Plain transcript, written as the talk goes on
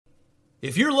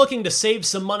If you're looking to save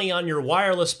some money on your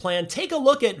wireless plan, take a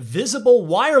look at Visible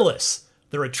Wireless.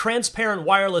 They're a transparent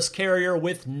wireless carrier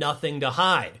with nothing to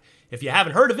hide. If you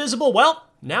haven't heard of Visible, well,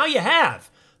 now you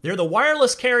have. They're the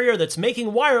wireless carrier that's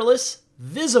making wireless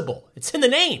visible. It's in the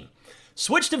name.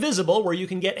 Switch to Visible, where you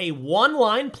can get a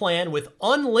one-line plan with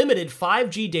unlimited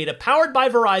 5G data powered by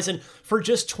Verizon for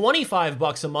just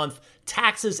 $25 a month,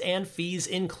 taxes and fees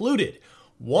included.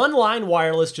 One-line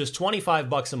wireless, just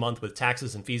 $25 a month with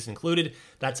taxes and fees included.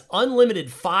 That's unlimited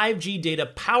 5G data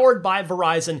powered by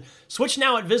Verizon. Switch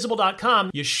now at Visible.com.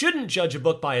 You shouldn't judge a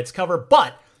book by its cover,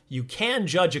 but you can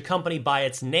judge a company by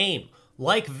its name,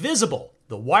 like Visible,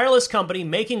 the wireless company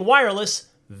making wireless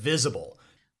visible.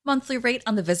 Monthly rate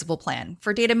on the Visible plan.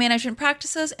 For data management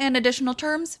practices and additional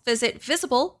terms, visit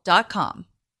Visible.com.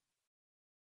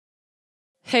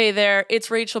 Hey there, it's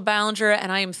Rachel Ballinger,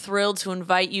 and I am thrilled to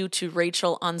invite you to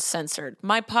Rachel Uncensored,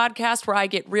 my podcast where I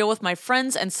get real with my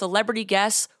friends and celebrity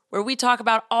guests, where we talk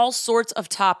about all sorts of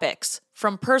topics.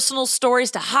 From personal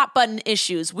stories to hot-button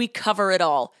issues, we cover it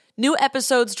all. New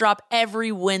episodes drop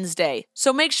every Wednesday,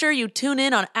 so make sure you tune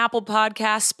in on Apple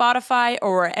Podcasts, Spotify,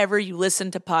 or wherever you listen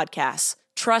to podcasts.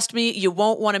 Trust me, you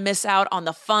won't want to miss out on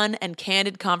the fun and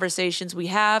candid conversations we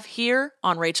have here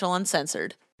on Rachel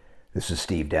Uncensored. This is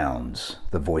Steve Downs,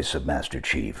 the voice of Master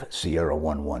Chief, Sierra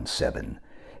 117,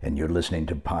 and you're listening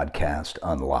to Podcast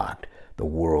Unlocked, the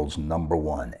world's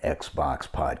 #1 Xbox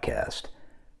podcast.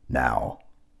 Now,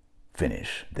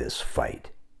 finish this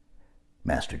fight.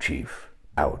 Master Chief,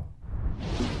 out.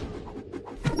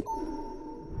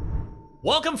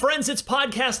 Welcome, friends. It's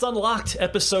Podcast Unlocked,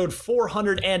 episode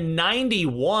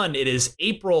 491. It is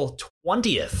April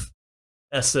 20th.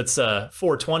 Yes, it's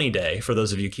 420 day for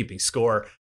those of you keeping score.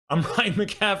 I'm Ryan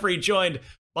McCaffrey, joined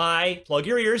by, plug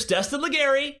your ears, Destin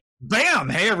Legary. Bam!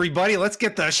 Hey, everybody, let's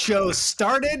get the show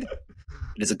started.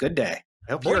 It is a good day.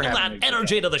 I hope Bring that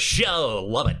energy to the show.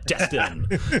 Love it, Destin.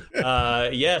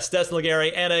 Yes, Destin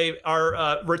Legary, and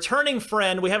our returning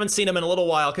friend. We haven't seen him in a little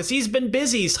while because he's been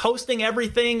busy. He's hosting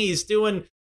everything. He's doing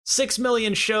 6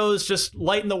 million shows, just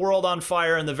lighting the world on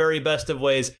fire in the very best of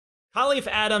ways. Khalif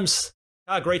Adams,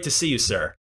 great to see you,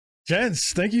 sir.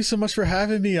 Gents, thank you so much for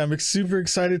having me. I'm super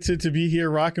excited to be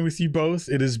here rocking with you both.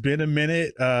 It has been a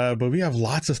minute, but we have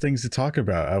lots of things to talk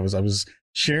about. I was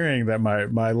sharing that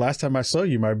my last time I saw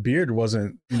you, my beard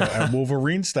wasn't at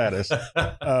Wolverine status,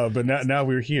 but now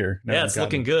we're here. Now it's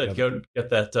looking good. Go get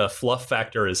that fluff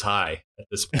factor is high at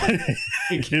this point.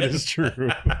 It is true.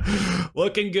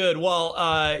 Looking good.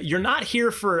 Well, you're not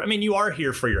here for. I mean, you are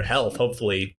here for your health,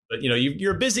 hopefully, but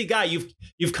you're a busy guy.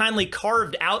 You've kindly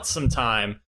carved out some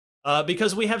time.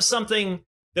 Because we have something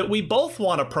that we both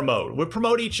want to promote. We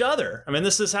promote each other. I mean,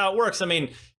 this is how it works. I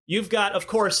mean, you've got, of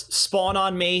course, Spawn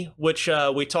on Me, which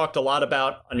we talked a lot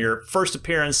about on your first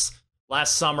appearance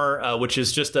last summer, which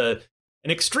is just an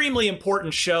extremely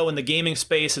important show in the gaming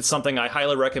space. It's something I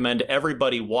highly recommend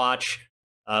everybody watch,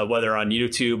 whether on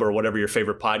YouTube or whatever your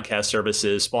favorite podcast service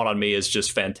is. Spawn on Me is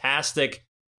just fantastic.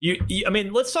 I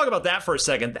mean, let's talk about that for a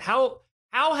second. How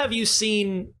have you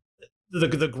seen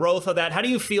the growth of that? How do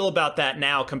you feel about that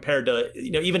now compared to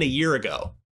even a year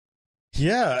ago?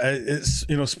 Yeah, it's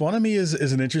Spawn on Me is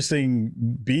an interesting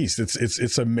beast.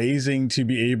 It's amazing to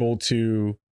be able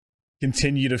to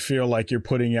continue to feel like you're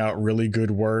putting out really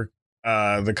good work.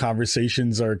 The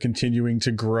conversations are continuing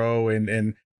to grow, and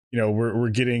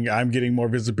I'm getting more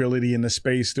visibility in the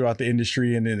space throughout the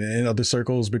industry and in other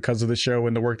circles because of the show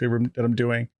and the work that I'm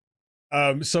doing.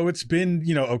 So it's been,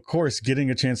 of course, getting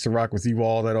a chance to rock with you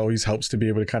all. That always helps to be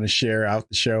able to kind of share out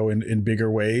the show in bigger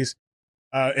ways.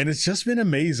 And it's just been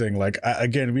amazing. Like,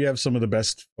 again, we have some of the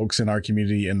best folks in our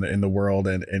community in the world,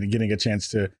 and getting a chance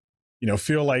to,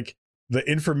 feel like the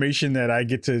information that I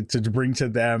get to bring to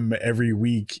them every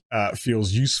week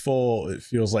feels useful. It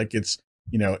feels like it's,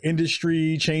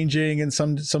 industry changing in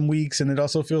some weeks. And it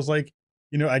also feels like,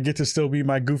 I get to still be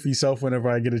my goofy self whenever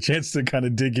I get a chance to kind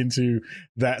of dig into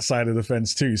that side of the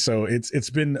fence too. So it's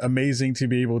been amazing to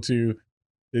be able to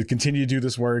continue to do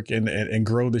this work and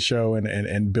grow the show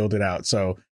and build it out.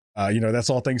 So, that's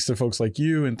all thanks to folks like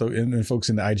you and folks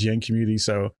in the IGN community.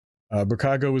 So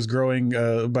Chicago is growing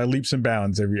by leaps and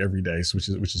bounds every day,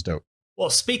 which is dope. Well,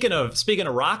 speaking of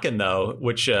rocking though,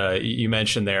 which you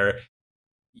mentioned there,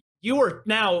 you are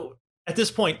now at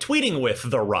this point tweeting with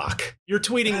The Rock. You're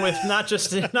tweeting with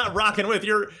not rocking with,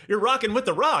 you're rocking with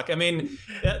The Rock. I mean,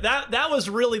 that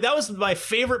was my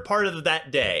favorite part of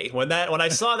that day. When I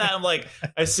saw that, I'm like,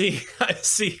 I see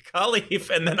Khalif,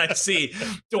 and then I see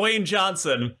Dwayne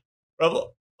Johnson. I'm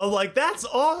like, that's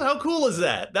all. How cool is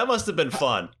that? That must have been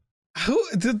fun.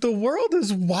 The world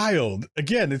is wild.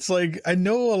 Again, it's like, I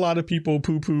know a lot of people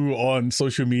poo-poo on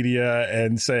social media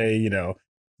and say,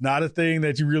 not a thing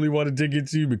that you really want to dig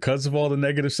into because of all the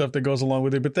negative stuff that goes along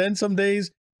with it. But then some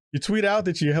days you tweet out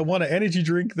that you want an energy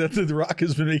drink that The Rock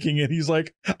has been making, and he's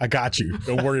like, I got you.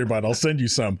 Don't worry about it. I'll send you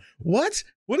some. What?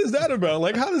 What is that about?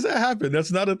 Like, how does that happen?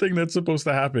 That's not a thing that's supposed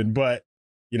to happen. But,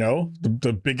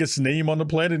 the biggest name on the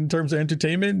planet in terms of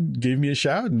entertainment gave me a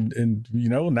shout. And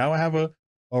now I have a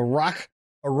rock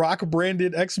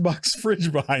branded Xbox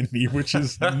fridge behind me, which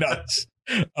is nuts.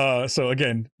 So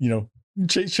again,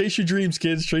 chase your dreams,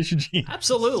 kids. Chase your dreams.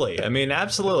 Absolutely. I mean,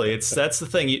 absolutely. That's the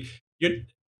thing.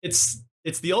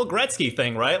 It's the old Gretzky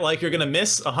thing, right? Like, you're going to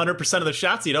miss 100% of the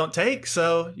shots you don't take.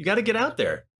 So you got to get out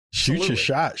there. Shoot your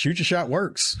shot. Shoot your shot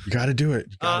works. You got to do it.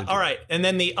 All right. And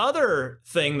then the other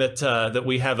thing that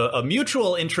we have a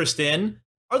mutual interest in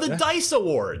are the DICE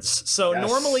Awards. So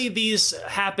normally these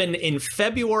happen in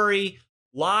February,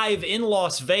 live in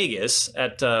Las Vegas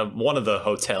at one of the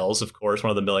hotels, of course, one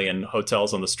of the million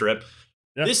hotels on the Strip.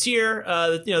 Yeah. This year,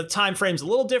 the time frame's a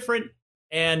little different,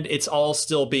 and it's all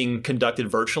still being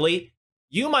conducted virtually.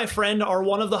 You, my friend, are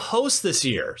one of the hosts this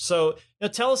year. So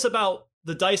tell us about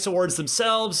the DICE Awards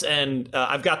themselves, and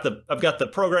I've got the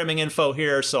programming info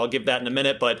here, so I'll give that in a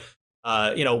minute. But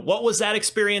what was that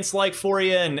experience like for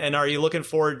you, and are you looking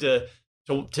forward to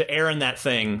airing that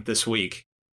thing this week?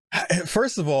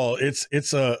 First of all, it's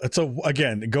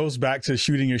again, it goes back to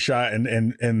shooting your shot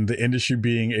and the industry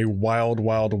being a wild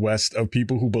west of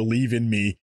people who believe in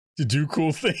me to do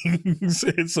cool things.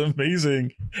 It's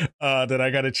amazing that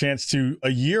I got a chance to, a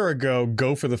year ago,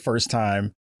 go for the first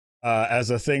time as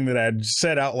a thing that I had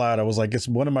said out loud. I was like, it's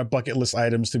one of my bucket list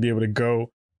items to be able to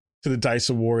go to the DICE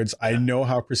Awards. I know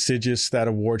how prestigious that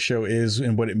award show is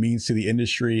and what it means to the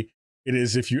industry. It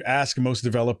is, if you ask most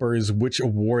developers which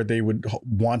award they would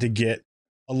want to get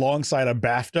alongside a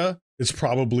BAFTA, it's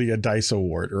probably a DICE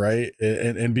award, right?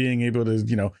 And being able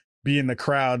to, be in the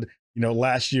crowd,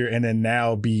 last year, and then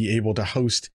now be able to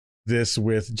host this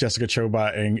with Jessica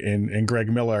Chobot and Greg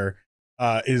Miller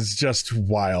is just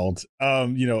wild.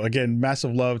 Again,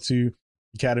 massive love to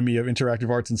Academy of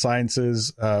Interactive Arts and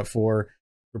Sciences for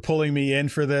pulling me in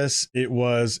for this. It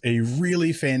was a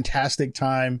really fantastic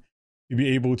time to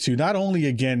be able to not only,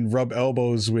 again, rub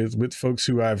elbows with folks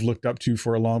who I've looked up to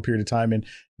for a long period of time in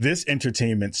this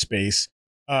entertainment space,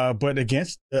 but again,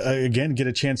 get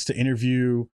a chance to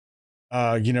interview,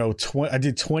 I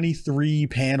did 23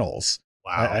 panels.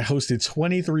 Wow. I hosted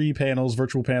 23 panels,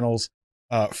 virtual panels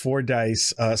for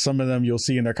DICE. Some of them you'll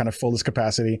see in their kind of fullest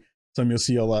capacity. Some you'll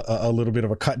see a little bit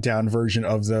of a cut down version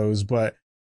of those, but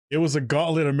it was a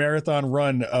gauntlet, a marathon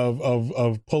run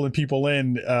of pulling people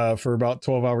in for about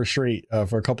 12 hours straight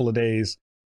for a couple of days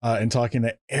and talking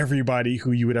to everybody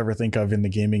who you would ever think of in the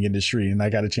gaming industry. And I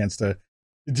got a chance to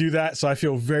do that. So I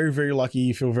feel very, very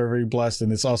lucky, feel very, very blessed.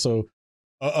 And it's also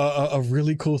a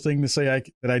really cool thing to say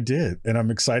that I did. And I'm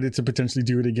excited to potentially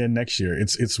do it again next year.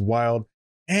 It's wild.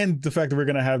 And the fact that we're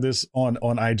going to have this on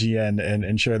IGN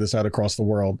and share this out across the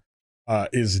world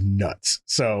is nuts.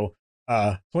 So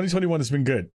 2021 has been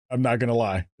good. I'm not gonna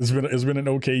lie. It's been an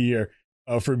okay year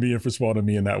for me and for Spawn and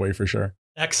me in that way, for sure.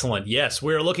 Excellent. Yes,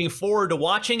 we're looking forward to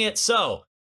watching it. So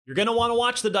you're gonna want to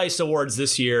watch the DICE Awards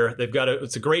this year.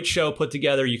 It's a great show put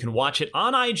together. You can watch it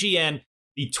on IGN.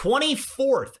 The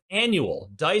 24th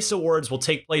annual DICE Awards will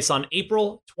take place on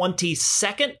April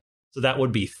 22nd. So that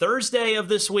would be Thursday of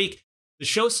this week. The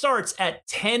show starts at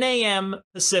 10 a.m.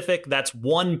 Pacific. That's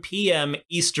 1 p.m.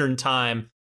 Eastern time.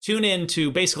 Tune in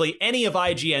to basically any of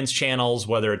IGN's channels,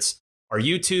 whether it's our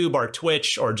YouTube, our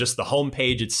Twitch, or just the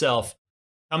homepage itself.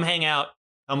 Come hang out,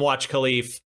 come watch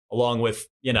Khalif, along with,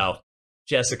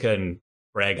 Jessica and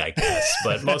Greg, I guess,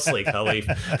 but mostly Khalif.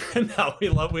 No,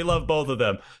 we love both of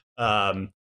them.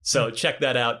 So check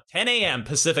that out, 10 a.m.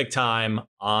 Pacific time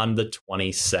on the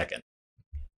 22nd.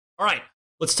 All right,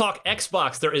 let's talk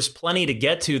Xbox. There is plenty to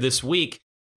get to this week.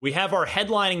 We have our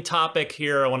headlining topic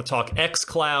here. I want to talk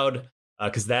xCloud,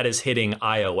 because that is hitting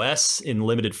iOS in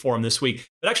limited form this week.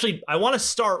 But actually, I want to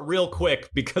start real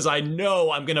quick because I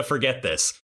know I'm going to forget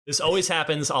this. This always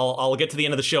happens. I'll get to the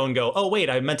end of the show and go, oh, wait,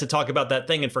 I meant to talk about that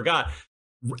thing and forgot.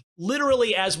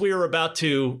 Literally, as we were about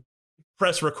to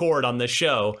press record on this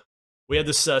show, we had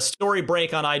this story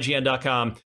break on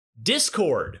IGN.com.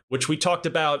 Discord, which we talked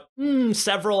about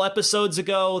several episodes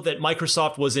ago that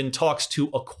Microsoft was in talks to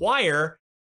acquire,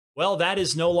 well, that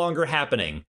is no longer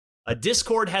happening.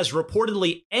 Discord has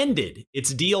reportedly ended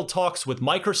its deal talks with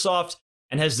Microsoft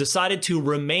and has decided to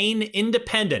remain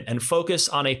independent and focus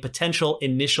on a potential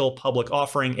initial public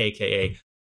offering, aka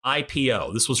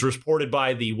IPO. This was reported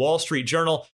by the Wall Street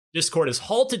Journal. Discord has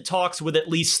halted talks with at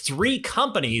least 3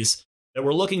 companies that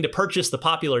were looking to purchase the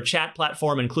popular chat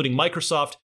platform, including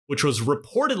Microsoft, which was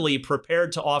reportedly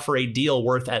prepared to offer a deal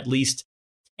worth at least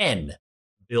 $10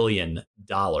 billion.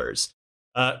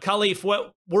 Khalif,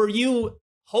 what were you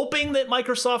hoping that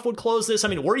Microsoft would close this? I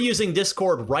mean, we're using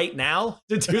Discord right now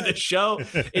to do the show.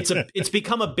 It's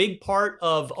become a big part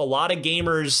of a lot of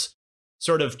gamers'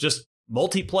 sort of just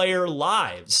multiplayer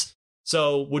lives.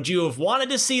 So would you have wanted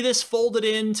to see this folded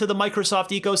into the Microsoft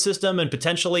ecosystem and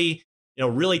potentially,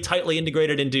 really tightly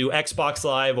integrated into Xbox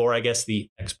Live, or I guess the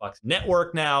Xbox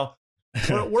Network now?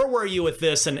 Where were you with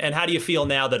this, and how do you feel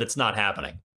now that it's not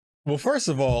happening? Well, first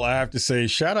of all, I have to say,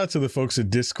 shout out to the folks at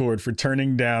Discord for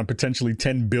turning down potentially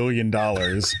 $10 billion.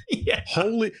 Yeah.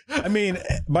 I mean,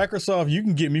 Microsoft, you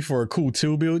can get me for a cool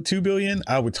 $2 billion.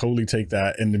 I would totally take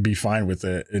that and be fine with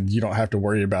it. And you don't have to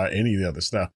worry about any of the other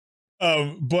stuff.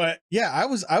 But yeah, I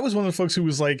was one of the folks who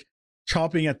was like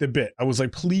chomping at the bit. I was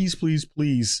like, please, please,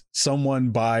 please,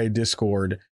 someone buy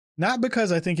Discord. Not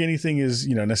because I think anything is,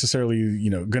 necessarily,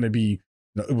 going to be,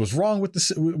 it was wrong with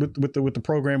the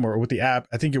program or with the app.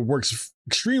 I think it works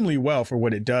extremely well for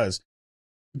what it does.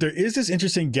 There is this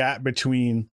interesting gap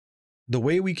between the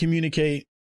way we communicate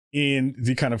in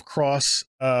the kind of cross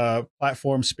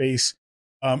platform space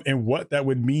and what that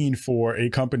would mean for a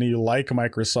company like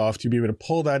Microsoft to be able to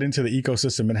pull that into the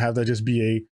ecosystem and have that just be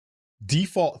a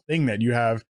default thing that you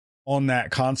have on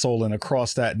that console and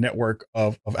across that network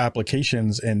of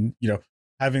applications, and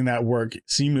having that work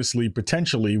seamlessly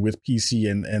potentially with PC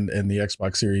and the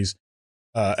Xbox Series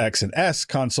X and S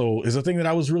console is a thing that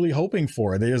I was really hoping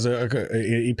for. There's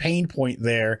a pain point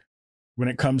there when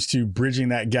it comes to bridging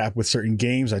that gap with certain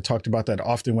games. I talked about that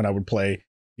often when I would play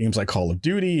games like Call of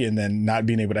Duty and then not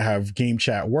being able to have game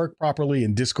chat work properly,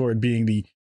 and Discord being the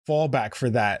fallback for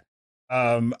that.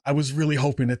 I was really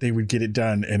hoping that they would get it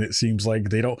done, and it seems like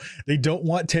they don't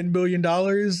want $10 billion,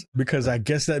 because I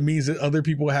guess that means that other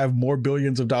people have more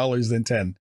billions of dollars than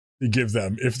 10 to give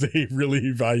them if they really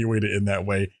evaluate it in that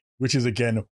way, which is,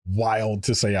 again, wild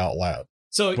to say out loud.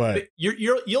 So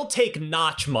you'll take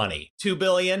Notch money, $2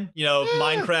 billion,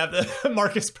 Minecraft,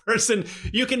 Marcus Person.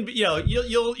 You can,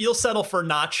 you'll settle for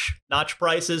Notch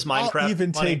prices. Minecraft. I'll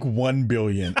even money. take $1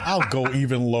 billion. I'll go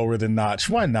even lower than Notch.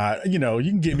 Why not? You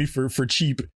can get me for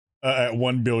cheap at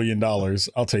 $1 billion.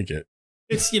 I'll take it.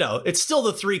 It's it's still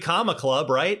the 3 comma club,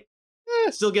 right?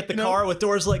 Still get the car with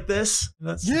doors like this.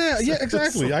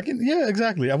 Exactly.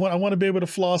 Exactly. I want to be able to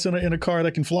floss in a car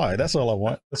that can fly. That's all I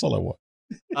want.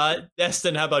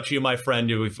 Destin, how about you, my friend?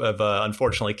 We've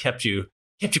unfortunately kept you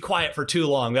quiet for too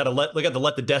long. We got to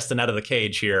let the Destin out of the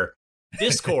cage here.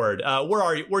 Discord,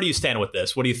 where do you stand with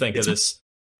this? What do you think of this?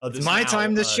 It's my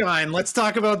time to shine. Let's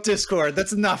talk about Discord.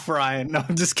 That's enough, Ryan. No,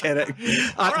 I'm just kidding.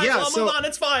 All right, move on.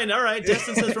 It's fine. All right,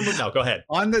 Destin says we're moving. No, go ahead.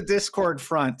 On the Discord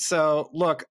front, so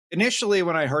look. Initially,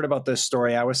 when I heard about this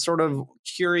story, I was sort of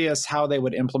curious how they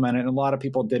would implement it. And a lot of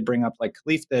people did bring up, like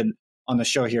Khalif did on the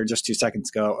show here just 2 seconds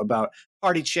ago, about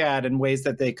party chat and ways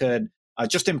that they could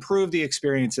just improve the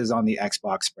experiences on the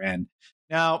Xbox brand.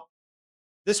 Now,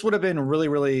 this would have been really,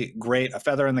 really great, a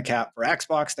feather in the cap for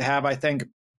Xbox to have, I think.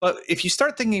 But if you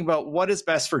start thinking about what is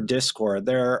best for Discord,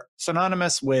 they're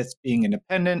synonymous with being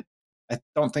independent. I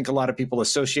don't think a lot of people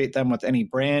associate them with any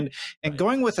brand. And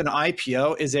going with an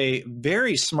IPO is a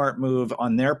very smart move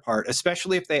on their part,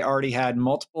 especially if they already had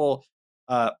multiple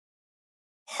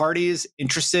parties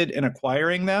interested in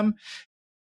acquiring them.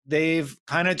 They've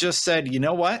kind of just said, you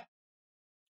know what?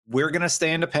 We're going to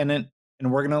stay independent,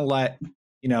 and we're going to let,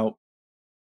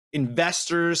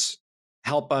 investors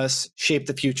help us shape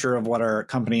the future of what our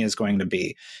company is going to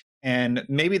be. And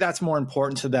maybe that's more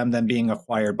important to them than being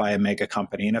acquired by a mega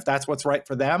company. And if that's what's right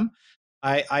for them,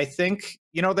 I think,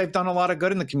 they've done a lot of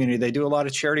good in the community. They do a lot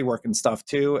of charity work and stuff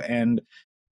too. And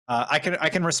I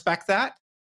can respect that.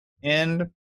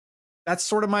 And that's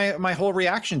sort of my whole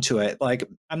reaction to it. Like,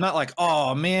 I'm not like,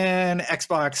 oh man,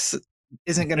 Xbox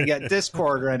isn't going to get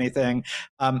Discord or anything.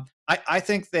 I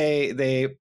think they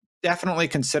definitely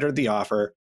considered the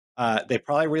offer. They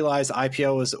probably realized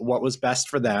IPO was what was best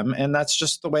for them, and that's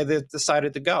just the way they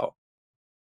decided to go.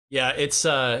 Yeah, it's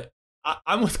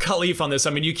I'm with Khalif on this. I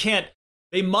mean,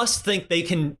 they must think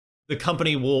the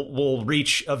company will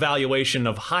reach a valuation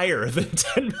of higher than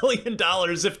 $10 million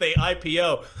if they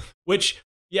IPO, which,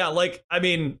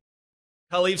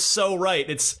 Khalif's so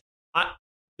right.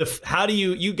 How do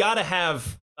you got to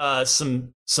have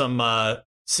some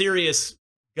serious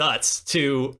guts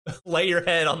to lay your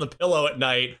head on the pillow at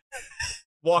night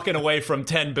walking away from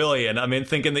 10 billion. I mean,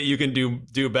 thinking that you can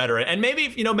do better, and maybe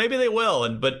they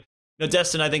will. But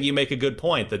Destin, I think you make a good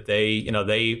point that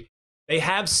they They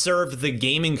have served the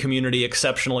gaming community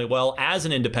exceptionally well as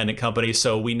an independent company,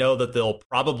 so we know that they'll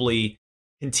probably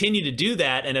continue to do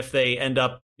that. And if they end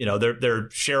up, their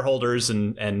shareholders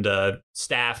and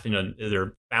staff,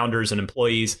 their founders and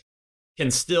employees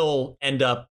can still end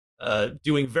up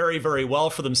doing very, very well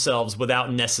for themselves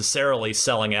without necessarily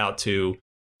selling out to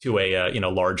a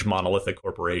large monolithic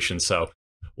corporation. So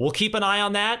we'll keep an eye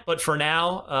on that. But for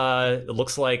now, it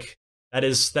looks like that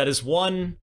is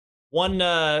one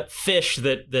fish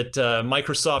that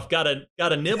Microsoft got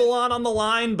a nibble on the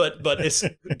line, but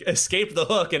escaped the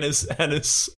hook and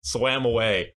is swam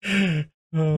away.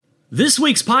 This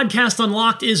week's podcast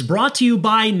Unlocked is brought to you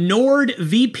by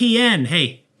NordVPN.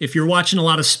 Hey, if you're watching a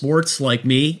lot of sports like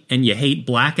me and you hate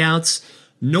blackouts,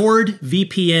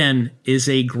 NordVPN is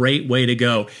a great way to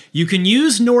go. You can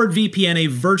use NordVPN, a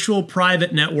virtual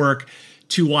private network,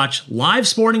 to watch live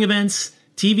sporting events,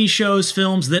 TV shows,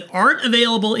 films that aren't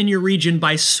available in your region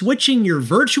by switching your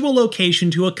virtual location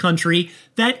to a country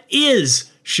that is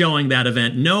showing that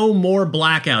event. No more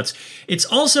blackouts. It's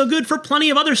also good for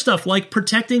plenty of other stuff like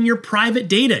protecting your private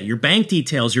data, your bank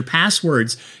details, your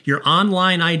passwords, your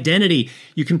online identity.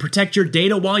 You can protect your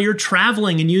data while you're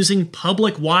traveling and using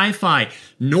public Wi-Fi.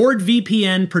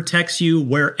 NordVPN protects you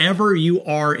wherever you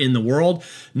are in the world.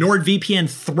 NordVPN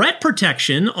Threat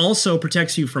Protection also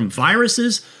protects you from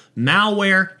viruses,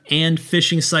 malware, and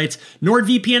phishing sites.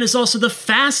 NordVPN is also the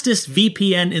fastest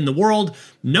VPN in the world.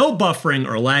 No buffering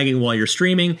or lagging while you're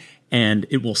streaming, and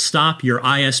it will stop your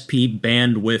ISP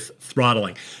bandwidth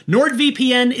throttling.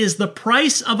 NordVPN is the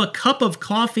price of a cup of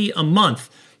coffee a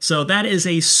month, so that is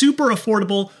a super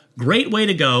affordable, great way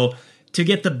to go. To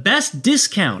get the best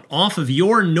discount off of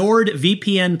your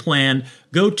NordVPN plan,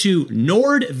 go to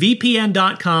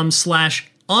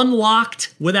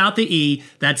nordvpn.com/unlocked without the E.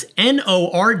 That's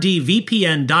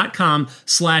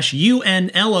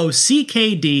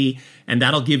nordvpn.com/UNLOCKD. And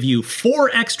that'll give you 4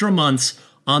 extra months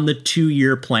on the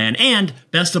 2-year plan. And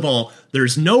best of all,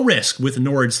 there's no risk with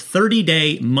Nord's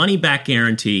 30-day money-back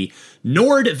guarantee.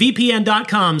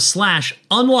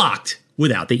 nordvpn.com/unlocked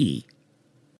without the E.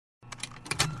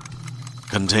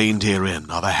 Contained herein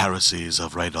are the heresies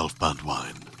of Radolf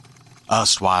Burntwine,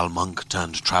 erstwhile monk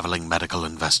turned traveling medical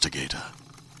investigator.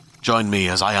 Join me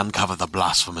as I uncover the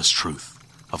blasphemous truth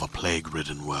of a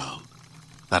plague-ridden world,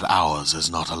 that ours is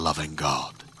not a loving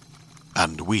God,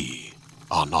 and we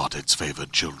are not its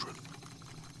favored children.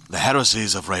 The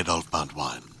heresies of Radolf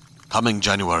Burntwine, coming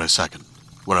January 2nd,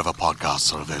 wherever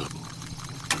podcasts are available.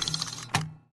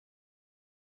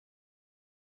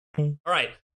 All right.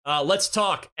 Let's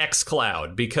talk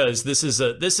xCloud, because this is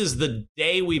the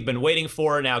day we've been waiting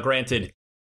for. Now, granted,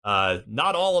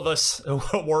 not all of us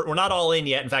we're not all in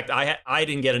yet. In fact, I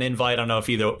didn't get an invite. I don't know if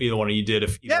either one of you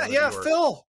did.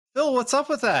 Phil, what's up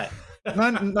with that?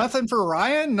 Nothing for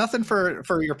Ryan. Nothing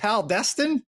for your pal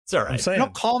Destin. It's all right.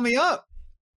 Don't call me up,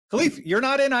 Khalif. You're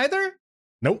not in either.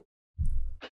 Nope.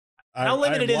 How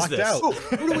limited is this? Who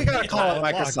do we got to call at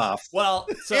Microsoft? Well,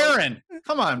 so Aaron,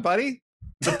 come on, buddy.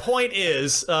 The point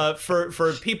is,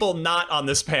 for people not on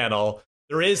this panel,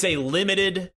 there is a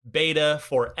limited beta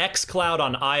for xCloud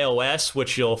on iOS,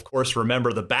 which you'll, of course,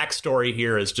 remember. The backstory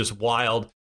here is just wild,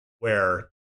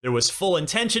 where there was full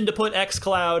intention to put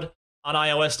xCloud on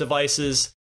iOS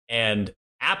devices, and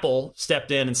Apple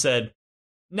stepped in and said,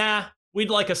 nah,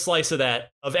 we'd like a slice of that,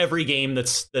 of every game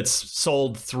that's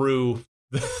sold through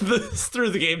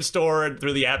the game store and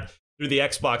through the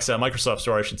Xbox Microsoft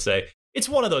store, I should say. It's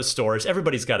one of those stores.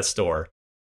 Everybody's got a store.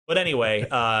 But anyway,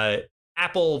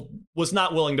 Apple was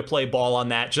not willing to play ball on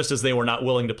that, just as they were not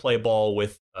willing to play ball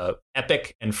with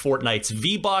Epic and Fortnite's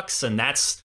V-Bucks, and I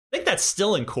think that's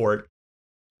still in court.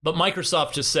 But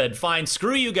Microsoft just said, fine,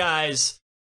 screw you guys.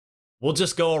 We'll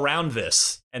just go around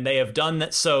this. And they have done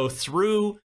that so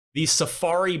through the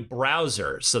Safari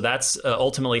browser. So that's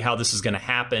ultimately how this is going to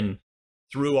happen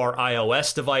through our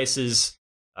iOS devices.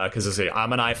 Because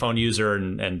I'm an iPhone user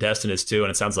and Destin is too,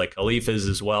 and it sounds like Khalif is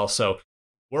as well. So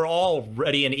we're all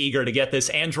ready and eager to get this.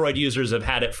 Android users have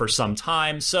had it for some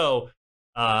time. So,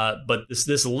 but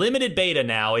this limited beta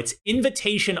now, it's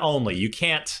invitation only. You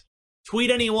can't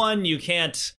tweet anyone. You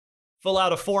can't fill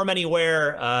out a form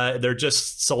anywhere. They're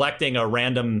just selecting a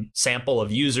random sample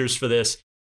of users for this.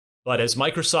 But as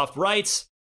Microsoft writes,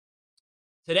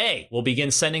 today we'll begin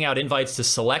sending out invites to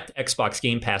select Xbox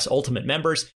Game Pass Ultimate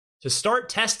members to start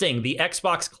testing the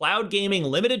Xbox Cloud Gaming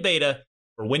Limited Beta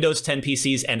for Windows 10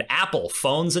 PCs and Apple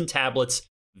phones and tablets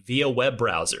via web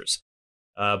browsers.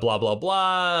 Blah, blah,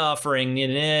 blah. Offering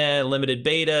limited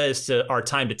beta is our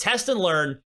time to test and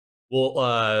learn.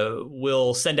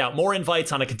 We'll send out more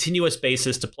invites on a continuous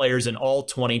basis to players in all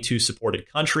 22 supported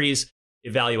countries.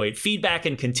 evaluate feedback,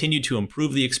 and continue to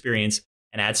improve the experience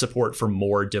and add support for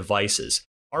more devices.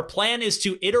 Our plan is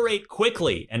to iterate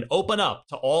quickly and open up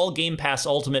to all Game Pass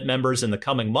Ultimate members in the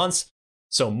coming months,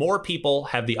 so more people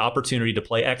have the opportunity to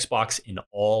play Xbox in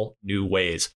all new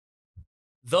ways.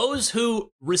 Those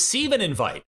who receive an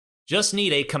invite just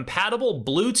need a compatible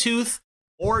Bluetooth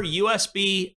or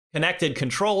USB connected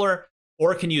controller,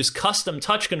 or can use custom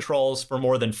touch controls for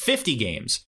more than 50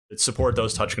 games that support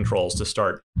those touch controls to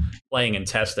start playing and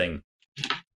testing.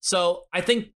 So I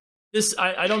think this,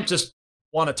 I don't just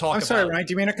want to talk about... I'm sorry, Ryan,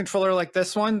 do you mean a controller like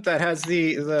this one that has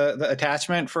the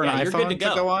attachment for an iPhone to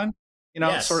go on? You know,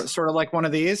 yes. sort of like one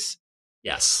of these?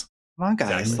 Yes. Come on,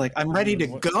 guys. Exactly. Like, I'm ready to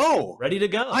go. Ready to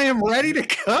go. I am ready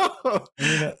to go.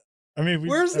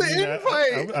 Where's the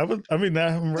invite?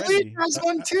 I'm ready. Lee has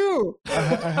one too.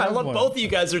 I love one. both of you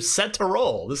guys are set to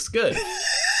roll. This is good.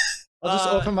 I'll just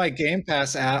open my Game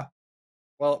Pass app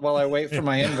while I wait for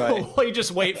my invite. Well, you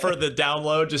just wait for the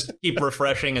download. Just keep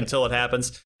refreshing until it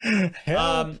happens.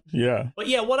 Yeah. But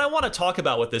yeah, what I want to talk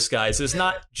about with this, guys, is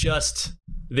not just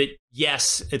that,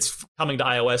 yes, it's coming to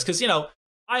iOS, because, you know,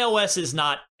 iOS is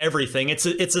not everything. It's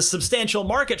a substantial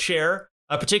market share,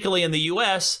 particularly in the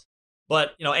US,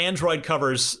 but, you know, Android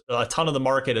covers a ton of the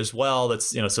market as well.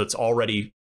 That's, you know, so it's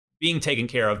already being taken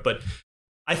care of. But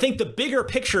I think the bigger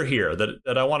picture here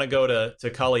that I want to go to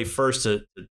Kali first to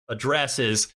address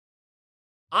is,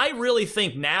 I really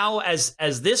think now, as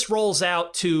this rolls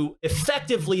out to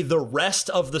effectively the rest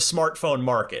of the smartphone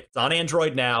market, it's on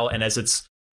Android now, and as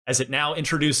it now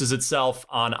introduces itself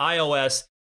on iOS,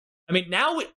 I mean,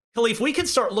 now, Khalif, we can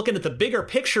start looking at the bigger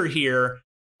picture here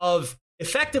of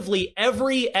effectively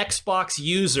every Xbox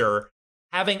user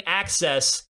having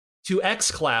access to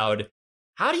xCloud.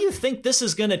 How do you think this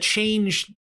is going to change?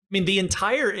 I mean, the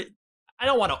entire, I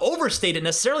don't want to overstate it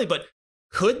necessarily, but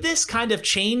could this kind of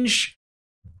change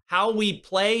how we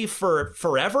play for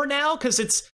forever now? Because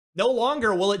it's no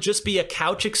longer will it just be a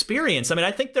couch experience. I mean,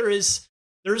 I think there's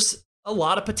a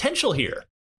lot of potential here.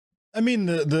 I mean,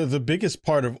 the biggest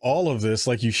part of all of this,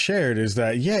 like you shared, is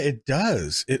that, yeah, it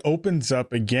does. It opens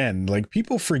up again. Like,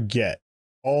 people forget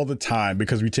all the time,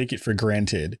 because we take it for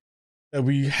granted, that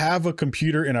we have a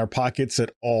computer in our pockets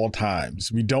at all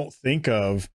times. We don't think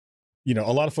of, you know,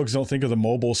 a lot of folks don't think of the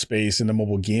mobile space and the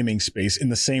mobile gaming space in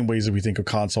the same ways that we think of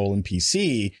console and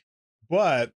PC.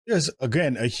 But there's,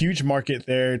 again, a huge market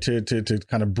there to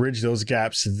kind of bridge those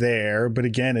gaps there. But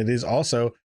again, it is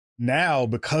also now,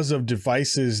 because of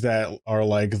devices that are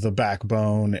like the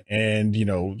backbone and, you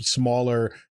know,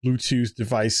 smaller Bluetooth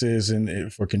devices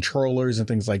and for controllers and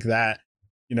things like that.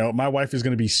 You know, my wife is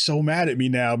going to be so mad at me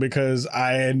now because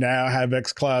I now have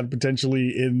xCloud potentially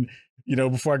in, you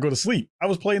know, before I go to sleep. I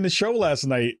was playing the show last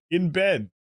night in bed,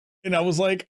 and I was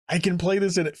like, I can play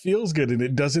this and it feels good, and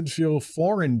it doesn't feel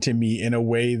foreign to me in a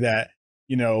way that,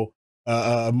 you know,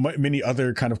 many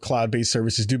other kind of cloud-based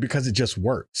services do, because it just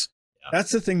works. Yeah.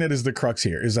 That's the thing that is the crux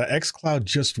here, is that xCloud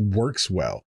just works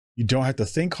well. You don't have to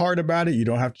think hard about it. You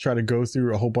don't have to try to go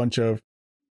through a whole bunch of,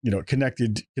 you know,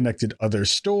 connected other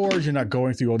stores. You're not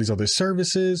going through all these other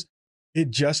services.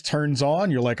 It just turns on.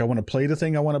 You're like, I want to play the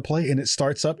thing I want to play, and it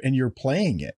starts up and you're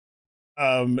playing it.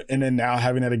 And then now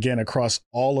having that again across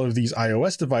all of these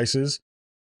iOS devices,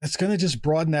 that's going to just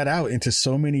broaden that out into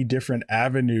so many different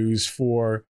avenues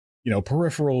for, you know,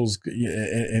 peripherals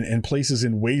and places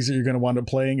and ways that you're going to wind up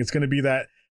playing. It's going to be that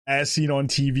as seen on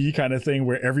TV kind of thing,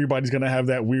 where everybody's going to have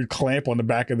that weird clamp on the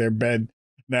back of their bed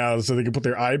now, so they can put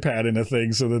their iPad in a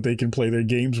thing so that they can play their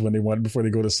games when they want before they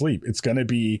go to sleep. It's going to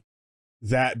be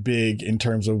that big in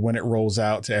terms of when it rolls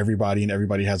out to everybody and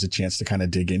everybody has a chance to kind of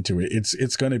dig into it.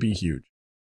 It's going to be huge.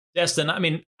 Destin, I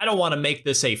mean, I don't want to make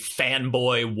this a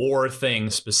fanboy war thing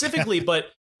specifically, but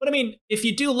I mean, if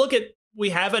you do look at,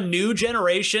 we have a new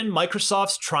generation.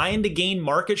 Microsoft's trying to gain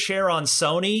market share on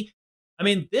Sony. I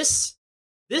mean, this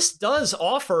does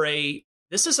offer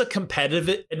this is a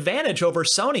competitive advantage over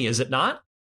Sony, is it not?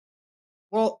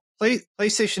 Well,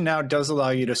 PlayStation now does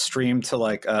allow you to stream to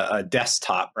like a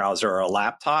desktop browser or a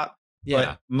laptop. Yeah.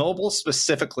 But mobile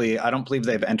specifically, I don't believe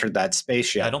they've entered that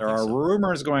space yet. There are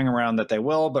rumors going around that they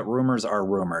will, but rumors are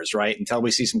rumors, right? Until we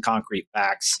see some concrete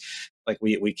facts, like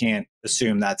we can't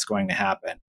assume that's going to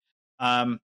happen.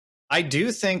 I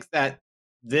do think that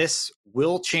this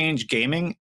will change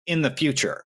gaming in the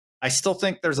future. I still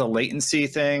think there's a latency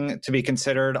thing to be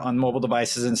considered on mobile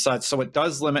devices and such. So it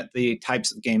does limit the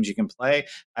types of games you can play.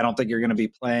 I don't think you're going to be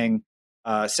playing,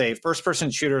 say,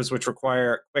 first-person shooters, which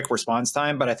require quick response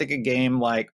time. But I think a game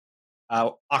like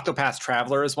Octopath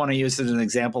Traveler is one I use as an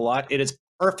example a lot. It is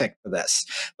perfect for this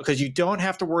because you don't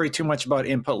have to worry too much about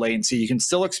input latency. You can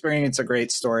still experience a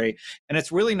great story. And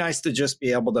it's really nice to just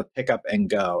be able to pick up and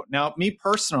go. Now, me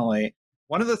personally,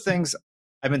 one of the things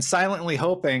I've been silently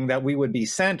hoping that we would be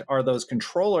sent are those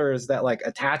controllers that like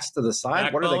attach to the side.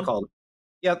 Backbone? What are they called?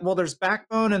 Yeah, well, there's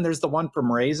Backbone and there's the one from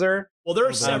Razer. Well, there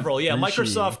are several. Yeah, Kishi.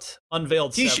 Microsoft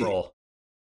unveiled Kishi. several.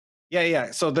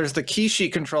 Yeah. So there's the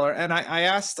Kishi controller, and I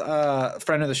asked a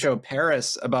friend of the show,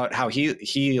 Paris, about how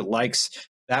he likes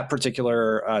that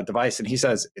particular device, and he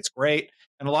says it's great.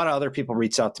 And a lot of other people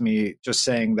reached out to me just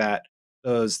saying that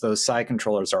those side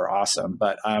controllers are awesome.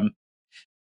 But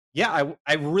yeah,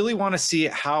 I really want to see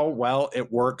how well it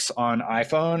works on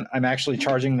iPhone. I'm actually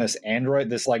charging this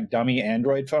like dummy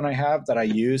Android phone I have that I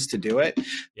use to do it. Yeah.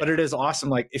 But it is awesome.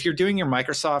 Like if you're doing your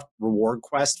Microsoft reward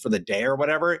quest for the day or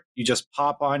whatever, you just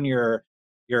pop on your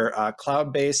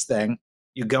cloud-based thing.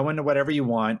 You go into whatever you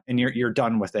want and you're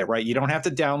done with it, right? You don't have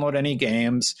to download any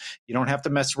games. You don't have to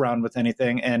mess around with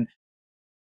anything. And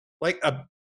like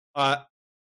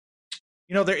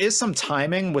there is some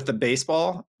timing with the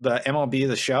baseball, the MLB,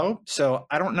 the show. So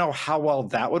I don't know how well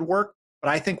that would work, but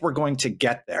I think we're going to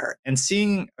get there. And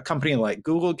seeing a company like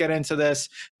Google get into this,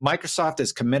 Microsoft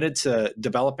is committed to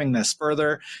developing this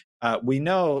further. We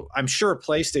know, I'm sure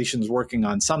PlayStation's working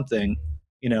on something,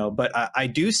 but I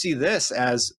do see this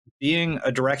as being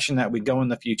a direction that we go in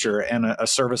the future and a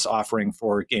service offering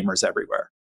for gamers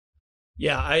everywhere.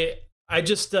 Yeah, I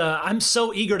just I'm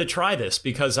so eager to try this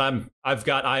because I've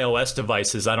got iOS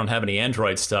devices. I don't have any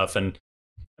Android stuff, and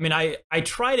I mean I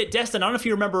tried it. Destin, I don't know if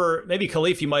you remember. Maybe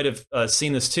Khalif, you might have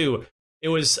seen this too. It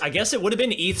was, I guess it would have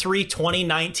been E3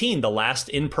 2019, the last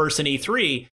in-person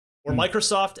E3, where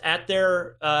Microsoft at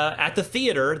the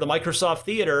theater, the Microsoft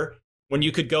Theater, when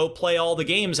you could go play all the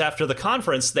games after the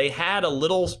conference, they had a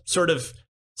little sort of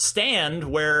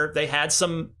stand where they had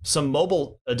some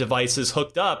mobile devices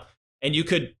hooked up, and you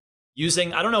could.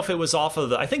 Using, I don't know if it was off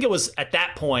of I think it was at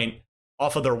that point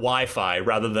off of their Wi-Fi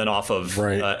rather than off of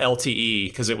LTE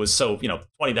because it was so,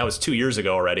 that was 2 years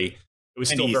ago already. It was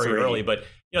still very early, but,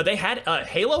 they had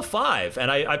Halo 5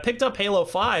 and I picked up Halo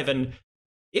 5 and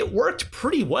it worked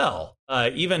pretty well.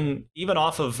 Even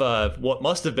off of what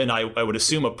must have been, I would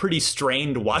assume, a pretty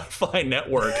strained Wi-Fi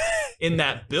network in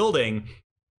that building.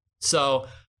 So,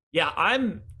 yeah,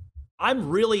 I'm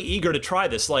really eager to try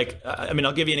this. Like,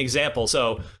 I'll give you an example.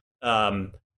 So,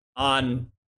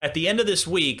 at the end of this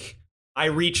week, I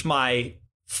reach my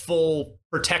full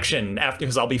protection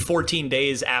because I'll be 14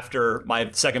 days after my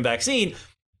second vaccine.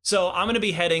 So I'm going to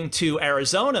be heading to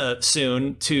Arizona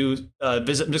soon to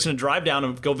visit. I'm just going to drive down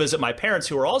and go visit my parents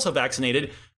who are also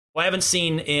vaccinated, who I haven't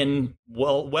seen in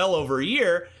well over a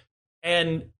year.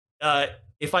 And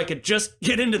if I could just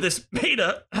get into this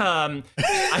beta, I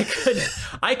could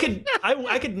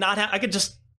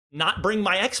just not bring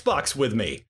my Xbox with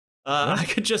me. I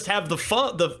could just have the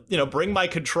phone, bring my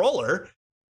controller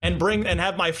and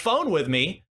have my phone with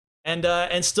me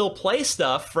and still play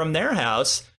stuff from their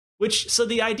house. So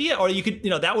the idea, or you could,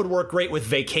 that would work great with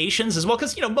vacations as well.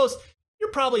 Cause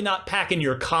you're probably not packing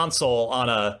your console on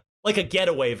a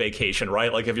getaway vacation,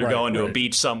 right? Like if you're going to a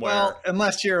beach somewhere. Well,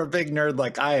 unless you're a big nerd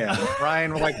like I am,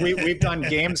 Ryan, like we've done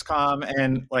Gamescom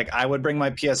and like I would bring my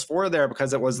PS4 there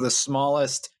because it was the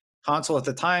smallest console at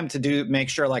the time to make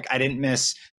sure like I didn't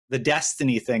miss the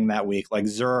Destiny thing that week, like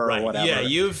Zur or whatever. Yeah,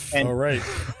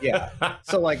 yeah.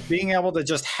 So like being able to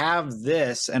just have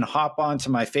this and hop onto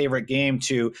my favorite game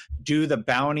to do the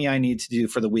bounty I need to do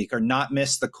for the week or not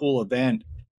miss the cool event,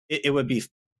 it would be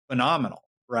phenomenal,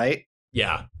 right?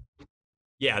 Yeah.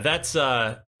 Yeah, that's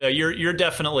you're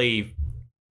definitely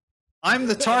I'm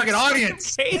the target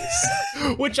audience.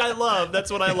 Which I love.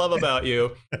 That's what I love about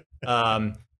you.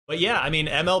 But yeah,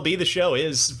 MLB The Show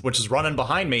which is running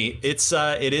behind me. It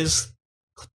is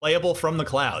playable from the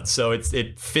cloud, so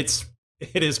it fits.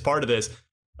 It is part of this.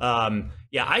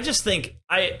 Yeah, I just think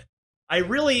I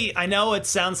know it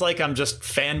sounds like I'm just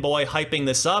fanboy hyping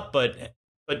this up, but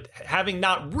having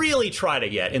not really tried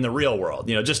it yet in the real world,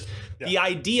 the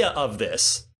idea of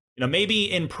this,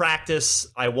 maybe in practice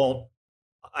I won't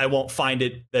find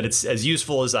it that it's as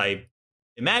useful as I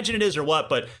imagine it is or what,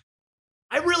 but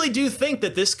I really do think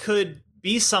that this could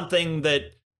be something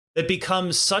that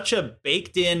becomes such a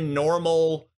baked-in,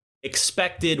 normal,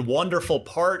 expected, wonderful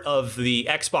part of the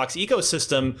Xbox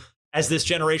ecosystem as this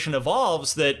generation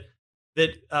evolves that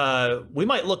we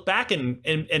might look back and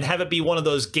have it be one of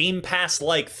those Game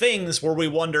Pass-like things where we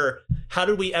wonder, how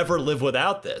did we ever live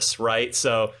without this, right?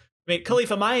 So,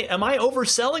 Khalif, am I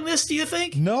overselling this, do you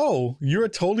think? No, you're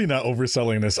totally not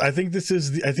overselling this. I think this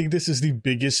is the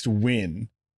biggest win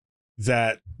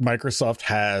that Microsoft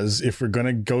has if we're going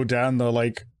to go down the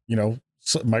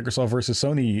Microsoft versus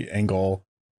Sony angle,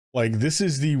 like this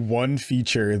is the one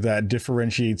feature that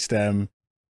differentiates them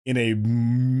in a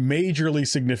majorly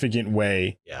significant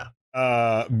way. Yeah.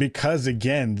 Because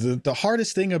again, the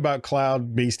hardest thing about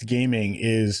cloud-based gaming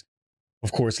is,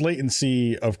 of course,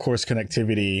 latency, of course,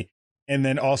 connectivity. And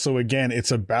then also, again,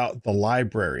 it's about the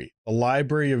library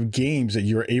of games that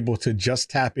you're able to just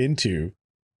tap into,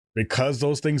 because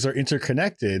those things are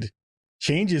interconnected,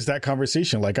 changes that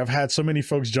conversation. Like I've had so many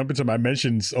folks jump into my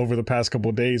mentions over the past couple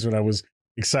of days when I was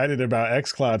excited about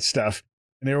xCloud stuff.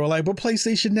 And they were like, but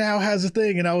PlayStation Now has a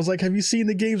thing. And I was like, have you seen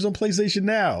the games on PlayStation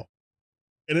Now?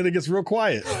 And then it gets real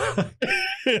quiet.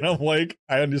 And I'm like,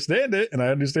 I understand it. And I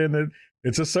understand that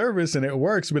it's a service and it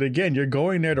works. But again, you're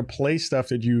going there to play stuff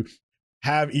that you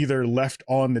have either left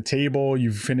on the table,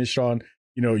 you've finished on,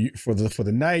 for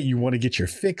the night, you want to get your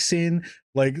fix in.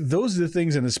 Like those are the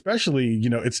things. And especially,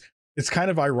 it's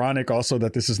kind of ironic also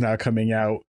that this is now coming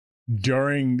out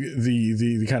during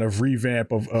the kind of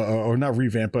revamp of, or not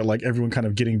revamp, but like everyone kind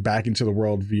of getting back into the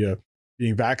world via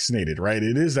being vaccinated, right?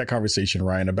 It is that conversation,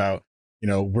 Ryan, about,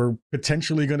 we're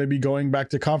potentially going to be going back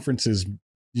to conferences,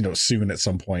 soon at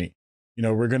some point.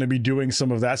 We're going to be doing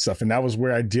some of that stuff. And that was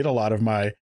where I did a lot of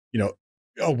my,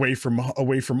 away from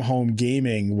home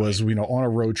gaming was, on a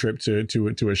road trip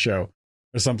to a show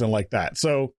or something like that.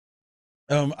 So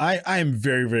I am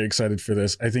very, very excited for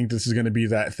this. I think this is going to be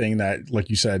that thing that, like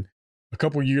you said, a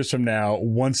couple of years from now,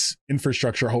 once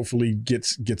infrastructure hopefully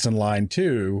gets in line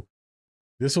too,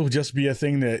 this will just be a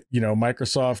thing that,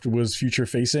 Microsoft was future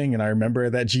facing. And I remember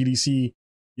that GDC,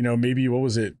 maybe what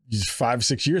was it,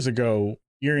 5-6 years ago,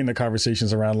 hearing the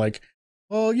conversations around like,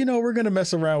 oh, we're going to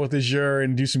mess around with Azure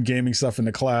and do some gaming stuff in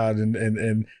the cloud.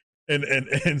 And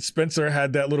Spencer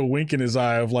had that little wink in his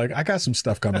eye of like, I got some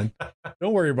stuff coming.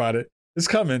 Don't worry about it. It's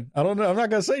coming. I don't know. I'm not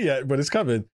going to say yet, but it's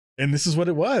coming. And this is what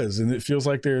it was. And it feels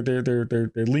like they're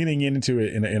leaning into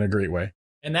it in a great way.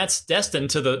 And that's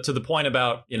destined to the point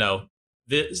about,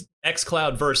 the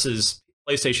xCloud versus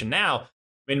PlayStation Now.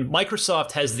 I mean,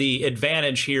 Microsoft has the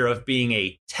advantage here of being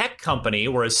a tech company,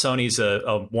 whereas Sony's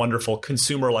a wonderful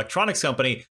consumer electronics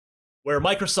company, where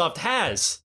Microsoft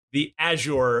has the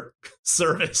Azure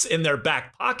service in their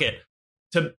back pocket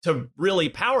to really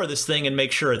power this thing and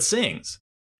make sure it sings.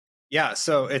 Yeah,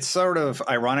 so it's sort of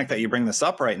ironic that you bring this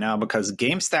up right now because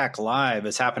GameStack Live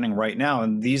is happening right now,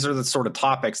 and these are the sort of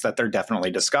topics that they're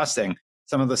definitely discussing.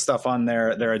 Some of the stuff on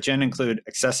their agenda include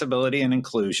accessibility and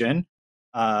inclusion,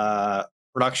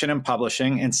 production and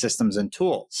publishing, and systems and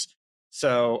tools.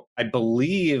 So I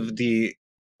believe the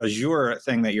Azure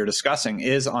thing that you're discussing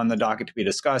is on the docket to be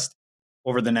discussed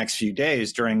over the next few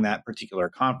days during that particular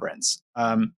conference.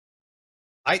 I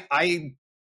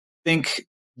think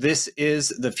this is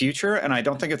the future, and I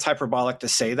don't think it's hyperbolic to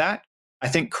say that. I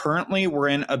think currently we're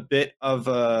in a bit of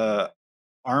a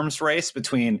arms race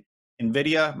between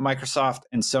NVIDIA, Microsoft,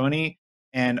 and Sony.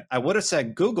 And I would have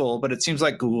said Google, but it seems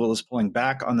like Google is pulling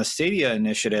back on the Stadia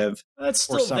initiative. That's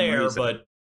still there, reason. But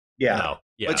yeah. No,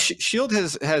 yeah. But Shield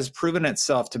has proven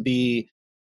itself to be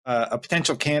a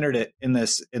potential candidate in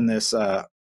this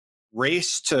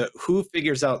race to who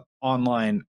figures out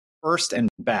online first and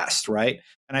best, right?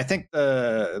 And I think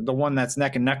the one that's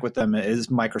neck and neck with them is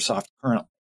Microsoft currently.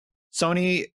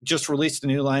 Sony just released a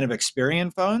new line of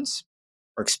Xperia phones,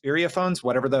 or Xperia phones,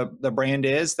 whatever the brand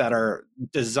is, that are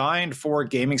designed for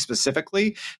gaming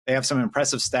specifically. They have some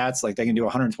impressive stats, like they can do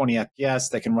 120 FPS,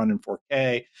 they can run in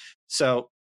 4K. So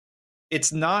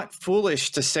it's not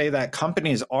foolish to say that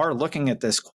companies are looking at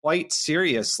this quite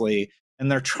seriously,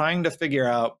 and they're trying to figure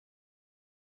out,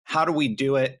 how do we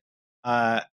do it?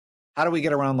 How do we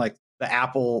get around like the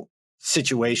Apple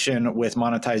situation with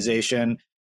monetization?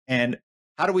 And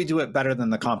how do we do it better than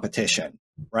the competition,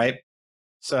 right?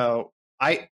 So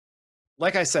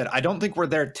like I said, I don't think we're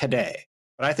there today,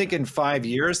 but I think in 5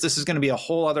 years, this is going to be a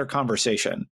whole other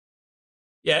conversation.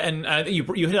 Yeah, and you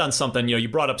hit on something. You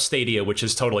brought up Stadia, which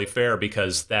is totally fair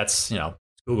because that's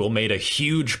Google made a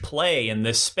huge play in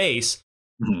this space,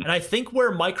 and I think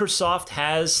where Microsoft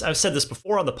has, I've said this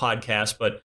before on the podcast,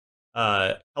 but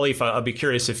Khalif, I'll be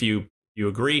curious if you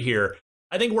agree here.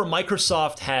 I think where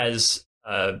Microsoft has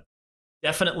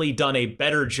definitely done a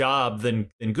better job than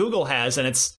Google has, and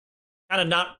it's kind of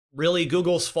not really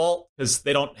Google's fault because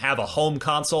they don't have a home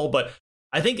console, but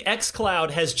I think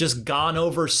xCloud has just gone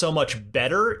over so much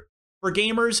better for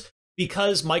gamers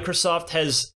because Microsoft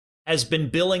has been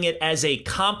billing it as a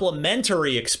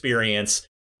complementary experience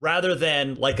rather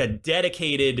than like a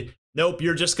dedicated, nope,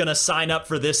 you're just going to sign up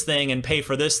for this thing and pay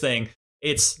for this thing.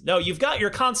 It's, no, you've got your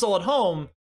console at home,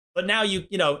 but now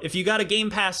if you got a Game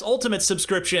Pass Ultimate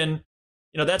subscription,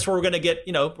 that's where we're going to get,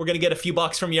 we're going to get a few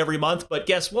bucks from you every month. But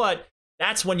guess what?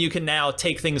 that's when you can now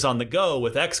take things on the go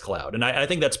with xCloud. And I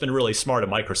think that's been really smart of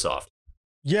Microsoft.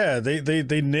 Yeah,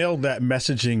 they nailed that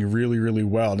messaging really, really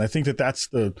well. And I think that's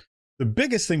the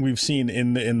biggest thing we've seen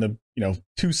in the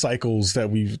 2 cycles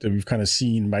that we've kind of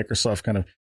seen Microsoft kind of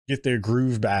get their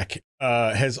groove back,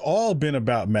 has all been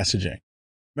about messaging.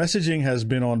 Messaging has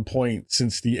been on point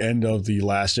since the end of the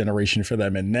last generation for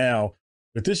them. And now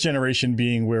with this generation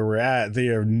being where we're at, they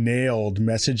have nailed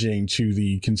messaging to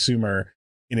the consumer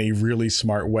in a really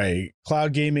smart way.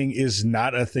 Cloud gaming is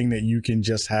not a thing that you can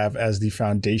just have as the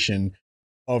foundation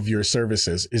of your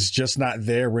services. It's just not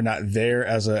there. We're not there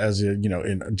as a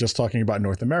in just talking about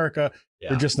North America.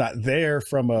 Yeah. We're just not there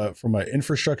from an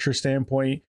infrastructure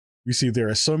standpoint. We see there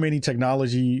are so many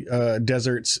technology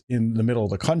deserts in the middle of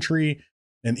the country,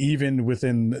 and even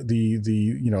within the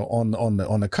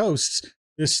on the coasts,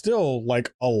 there's still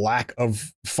like a lack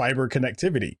of fiber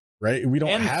connectivity. Right. We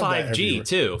don't have 5G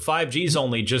too. 5G is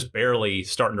only just barely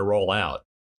starting to roll out.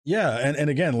 Yeah. And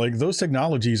again, like those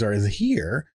technologies are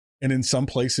here. And in some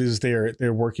places they're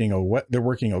working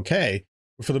okay.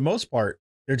 But for the most part,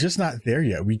 they're just not there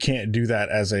yet. We can't do that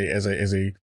as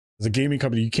a gaming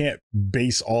company. You can't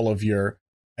base all of your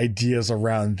ideas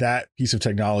around that piece of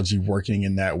technology working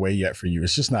in that way yet for you.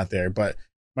 It's just not there. But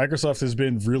Microsoft has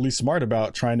been really smart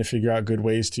about trying to figure out good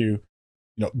ways to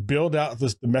build out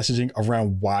the messaging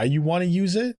around why you want to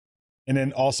use it, and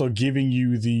then also giving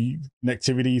you the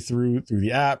connectivity through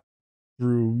the app,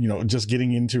 through just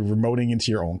getting into remoting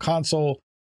into your own console.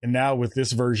 And now with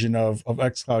this version of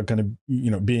xCloud kind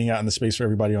of being out in the space for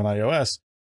everybody on iOS,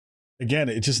 again,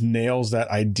 it just nails that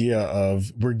idea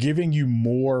of we're giving you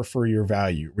more for your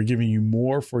value. We're giving you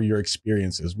more for your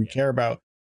experiences. We care about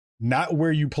not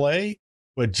where you play,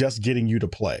 but just getting you to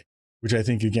play, which I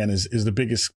think, again, is the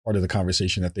biggest part of the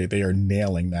conversation, that they are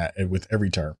nailing that with every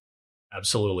term.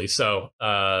 Absolutely. So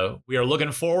we are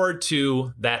looking forward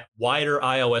to that wider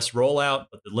iOS rollout,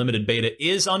 but the limited beta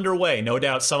is underway. No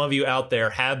doubt some of you out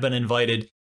there have been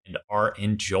invited and are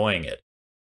enjoying it.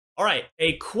 All right,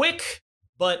 a quick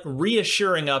but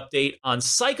reassuring update on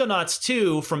Psychonauts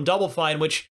 2 from Double Fine,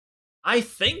 which I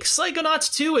think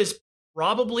Psychonauts 2 is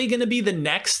probably going to be the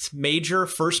next major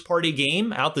first-party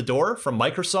game out the door from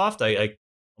Microsoft,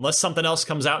 unless something else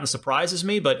comes out and surprises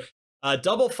me. But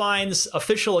Double Fine's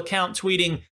official account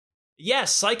tweeting,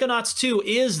 yes, Psychonauts 2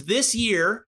 is this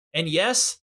year. And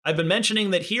yes, I've been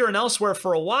mentioning that here and elsewhere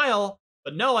for a while,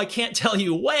 but no, I can't tell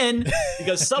you when,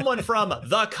 because someone from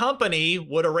the company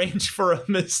would arrange for a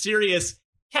mysterious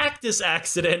cactus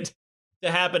accident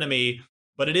to happen to me.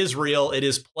 But it is real. It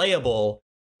is playable.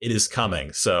 It is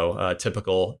coming. So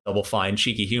typical Double Fine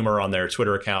cheeky humor on their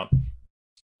Twitter account.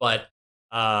 But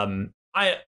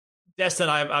Destin,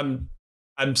 I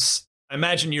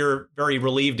imagine you're very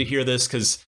relieved to hear this,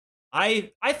 because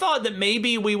I thought that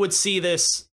maybe we would see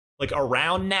this like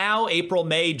around now, April,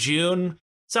 May, June.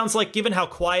 Sounds like, given how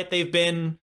quiet they've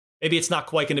been, maybe it's not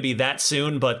quite going to be that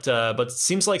soon. But it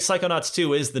seems like Psychonauts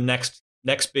 2 is the next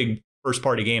big first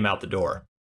party game out the door.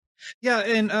 Yeah,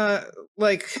 and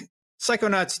like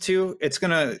Psychonauts 2, it's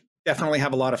going to definitely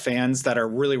have a lot of fans that are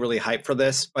really, really hyped for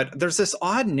this. But there's this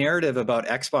odd narrative about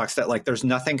Xbox that like there's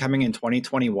nothing coming in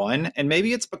 2021. And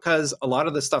maybe it's because a lot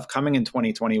of the stuff coming in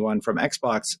 2021 from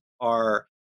Xbox are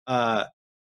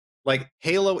like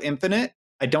Halo Infinite.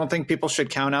 I don't think people should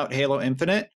count out Halo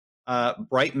Infinite.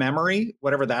 Bright Memory,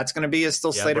 whatever that's going to be, is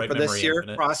still slated for this year.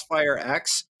 Infinite. Crossfire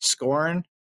X, Scorn,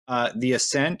 The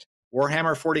Ascent,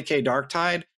 Warhammer 40K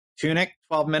Darktide, Tunic,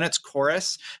 12 Minutes,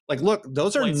 Chorus. Like, look,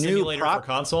 those are new for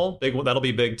console. Big, that'll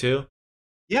be big too.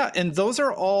 Yeah, and those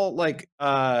are all like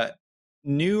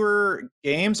newer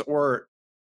games, or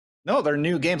no, they're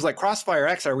new games. Like Crossfire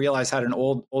X, I realize had an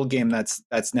old game that's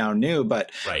now new,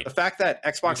 but right. The fact that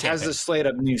Xbox has this slate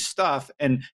of new stuff,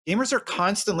 and gamers are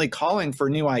constantly calling for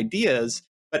new ideas,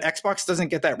 but Xbox doesn't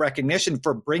get that recognition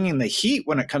for bringing the heat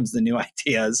when it comes to new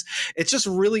ideas. It's just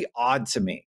really odd to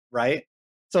me, right?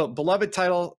 So, beloved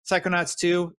title, Psychonauts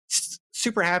 2,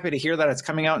 super happy to hear that it's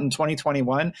coming out in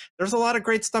 2021. There's a lot of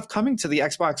great stuff coming to the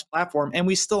Xbox platform, and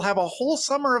we still have a whole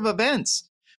summer of events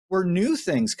where new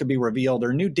things could be revealed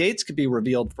or new dates could be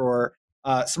revealed for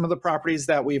some of the properties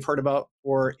that we've heard about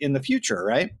for in the future,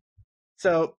 right?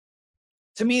 So,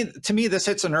 to me, this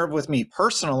hits a nerve with me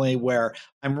personally, where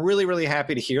I'm really, really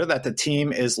happy to hear that the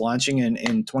team is launching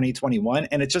in 2021.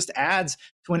 And it just adds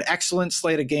to an excellent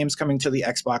slate of games coming to the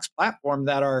Xbox platform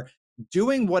that are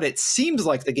doing what it seems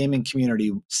like the gaming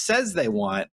community says they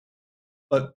want.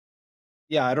 But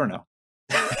yeah, I don't know.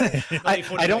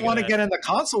 I don't want to get in the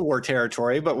console war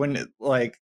territory, but when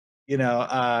like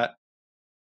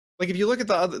like if you look at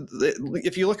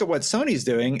if you look at what Sony's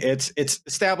doing, it's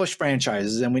established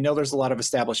franchises, and we know there's a lot of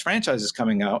established franchises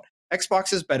coming out.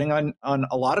 Xbox is betting on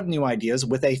a lot of new ideas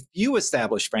with a few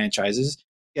established franchises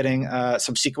getting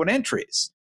subsequent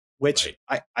entries, which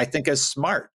I think is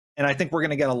smart. And I think we're going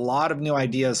to get a lot of new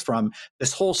ideas from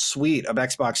this whole suite of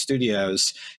Xbox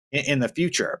studios in the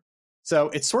future. So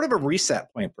it's sort of a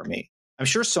reset point for me. I'm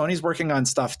sure Sony's working on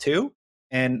stuff too.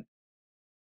 And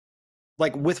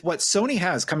like with what Sony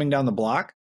has coming down the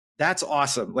block, that's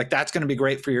awesome. Like that's going to be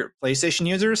great for your PlayStation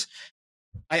users.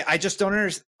 I just don't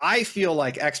understand. I feel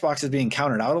like Xbox is being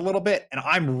counted out a little bit, and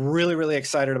I'm really, really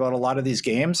excited about a lot of these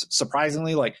games.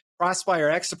 Surprisingly, like Crossfire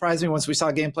X surprised me once we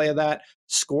saw gameplay of that.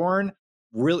 Scorn,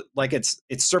 really, like it's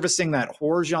servicing that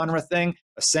horror genre thing.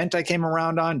 Ascent I came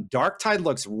around on. Darktide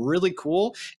looks really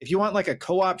cool. If you want like a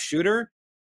co-op shooter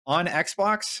on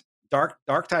Xbox,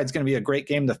 Darktide's going to be a great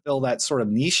game to fill that sort of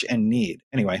niche and need.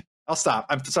 Anyway, I'll stop.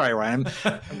 I'm sorry, Ryan.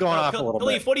 I'm going off a little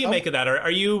bit. What do you make of that?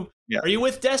 Are you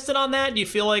with Destin on that? Do you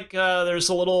feel like there's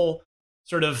a little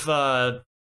sort of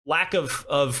lack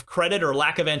of credit or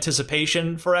lack of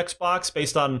anticipation for Xbox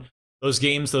based on those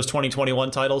games, those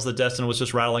 2021 titles that Destin was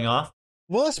just rattling off?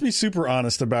 Well, let's be super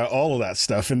honest about all of that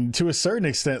stuff. And to a certain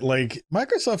extent, like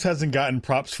Microsoft hasn't gotten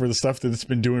props for the stuff that it's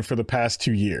been doing for the past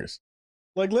 2 years.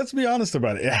 Like, let's be honest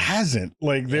about it. It hasn't.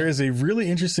 Like, there is a really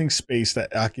interesting space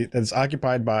that's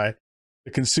occupied by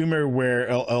the consumer where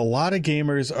a lot of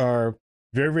gamers are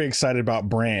very, very excited about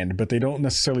brand, but they don't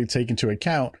necessarily take into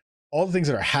account all the things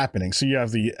that are happening. So you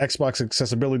have the Xbox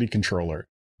accessibility controller,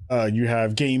 you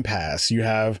have Game Pass, you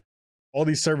have all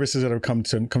these services that have come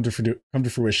to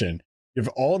fruition. You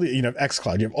have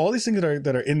xCloud, you have all these things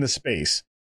that are in the space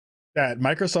that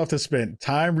Microsoft has spent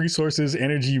time, resources,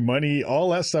 energy, money, all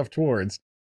that stuff towards.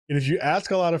 And if you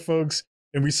ask a lot of folks,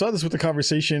 and we saw this with the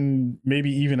conversation maybe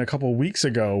even a couple of weeks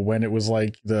ago when it was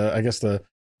like the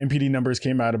NPD numbers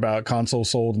came out about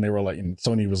consoles sold, and they were like, and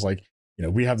Sony was like,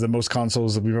 we have the most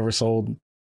consoles that we've ever sold, and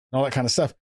all that kind of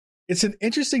stuff. It's an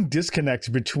interesting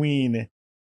disconnect between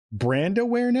brand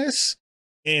awareness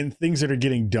and things that are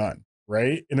getting done,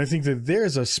 right? And I think that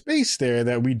there's a space there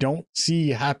that we don't see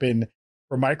happen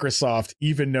for Microsoft,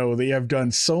 even though they have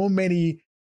done so many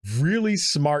really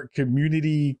smart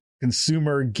community,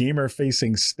 consumer, gamer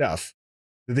facing stuff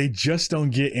that they just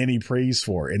don't get any praise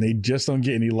for, and they just don't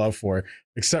get any love for,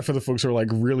 except for the folks who are like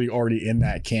really already in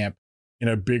that camp in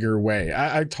a bigger way.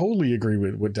 I totally agree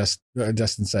with what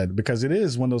Destin said, because it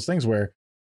is one of those things where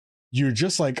you're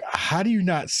just like, how do you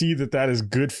not see that is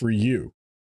good for you?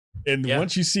 And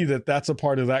once you see that that's a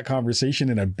part of that conversation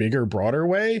in a bigger, broader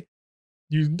way,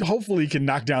 you hopefully can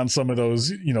knock down some of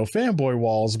those, fanboy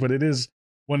walls. But it is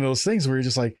one of those things where you're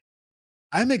just like,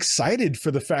 I'm excited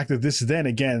for the fact that this then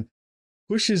again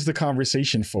pushes the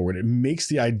conversation forward. It makes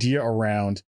the idea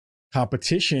around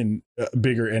competition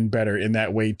bigger and better in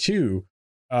that way too.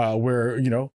 Where,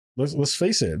 let's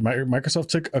face it, Microsoft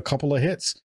took a couple of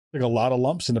hits, took a lot of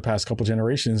lumps in the past couple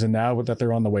generations. And now that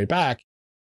they're on the way back,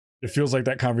 it feels like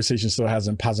that conversation still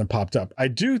hasn't popped up. I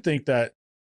do think that,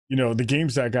 the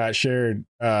games that got shared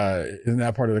in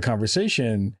that part of the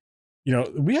conversation,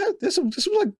 we had this was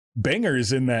like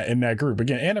bangers in that group.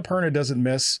 Again, Annapurna doesn't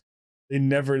miss.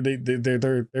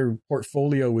 Their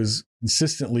portfolio is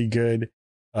consistently good.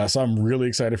 So I'm really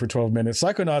excited for 12 Minutes.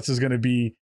 Psychonauts is going to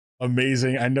be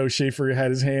amazing. I know Schaefer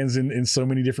had his hands in so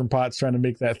many different pots trying to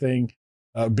make that thing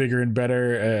bigger and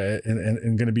better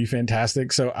and going to be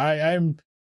fantastic. So I'm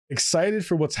excited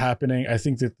for what's happening. I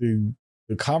think that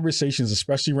the conversations,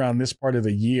 especially around this part of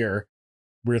the year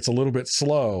where it's a little bit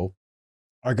slow,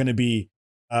 are going to be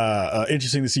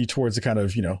interesting to see towards the kind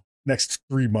of, next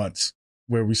 3 months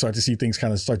where we start to see things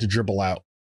kind of start to dribble out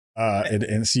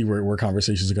and see where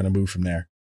conversations are going to move from there.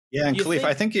 Yeah, and Khalif,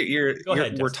 I think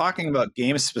we're talking about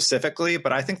games specifically,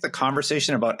 but I think the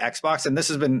conversation about Xbox, and this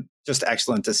has been just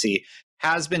excellent to see,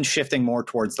 has been shifting more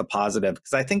towards the positive,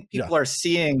 because I think people are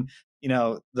seeing,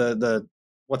 the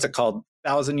what's it called,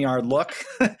 1,000-yard look,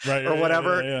 right, or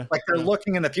whatever. Yeah. Like they're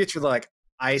looking in the future, they're like,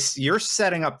 you're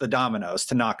setting up the dominoes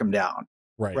to knock them down.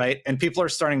 Right. And people are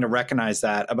starting to recognize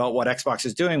that about what Xbox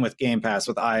is doing with Game Pass,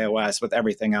 with iOS, with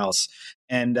everything else.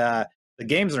 And the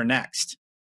games are next.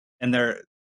 And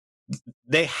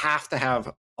they have to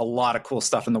have a lot of cool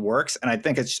stuff in the works. And I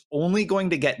think it's only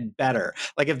going to get better.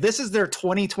 Like if this is their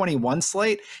 2021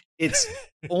 slate, it's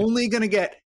only going to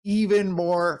get even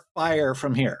more fire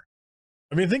from here.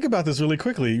 I mean, think about this really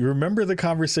quickly. You remember the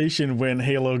conversation when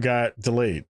Halo got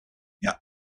delayed? Yeah.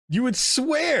 You would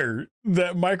swear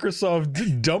that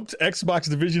Microsoft dumped Xbox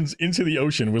divisions into the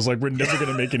ocean, was like, we're never going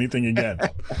to make anything again.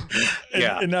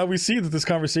 And now we see that this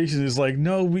conversation is like,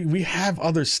 no, we have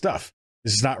other stuff.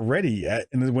 it's not ready yet.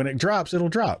 And then when it drops, it'll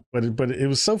drop. But it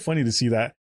was so funny to see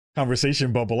that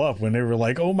conversation bubble up when they were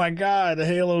like, "Oh my God,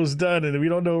 Halo's done, and we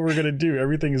don't know what we're gonna do.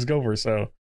 Everything is over."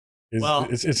 So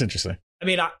it's interesting. I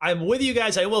mean, I'm with you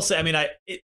guys. I will say, I mean,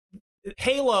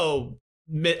 Halo,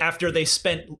 after they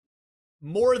spent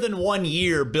more than 1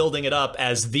 year building it up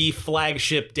as the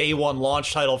flagship day one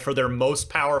launch title for their most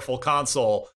powerful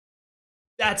console,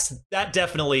 that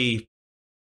definitely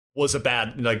was a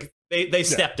bad, like, they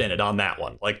stepped in it on that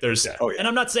one. Like, there's, and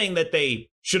I'm not saying that they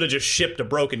should have just shipped a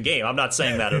broken game. I'm not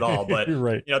saying that at all, but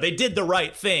right. They did the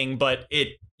right thing, but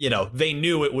they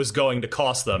knew it was going to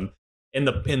cost them in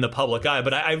the public eye.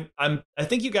 But I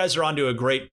think you guys are onto a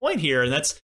great point here, and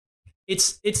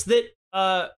it's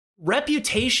that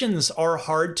reputations are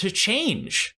hard to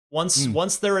change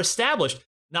once they're established.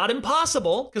 Not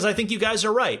impossible, because I think you guys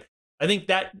are right. I think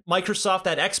that Microsoft,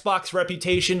 that Xbox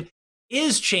reputation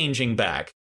is changing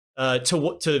back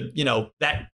to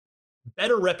that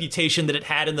better reputation that it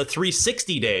had in the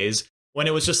 360 days, when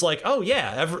it was just like, oh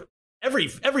yeah,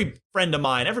 every friend of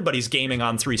mine, everybody's gaming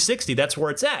on 360. That's where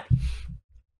it's at.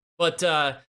 But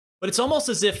it's almost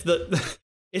as if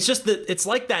it's just that it's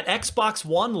like that Xbox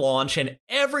One launch and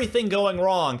everything going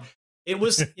wrong. It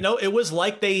was it was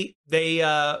like they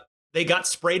got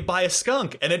sprayed by a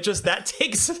skunk, and it just that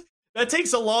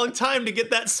takes a long time to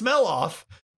get that smell off.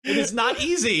 It is not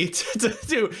easy to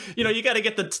do. You got to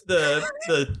get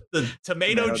the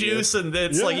tomato juice, and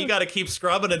it's like you got to keep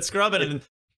scrubbing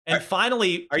and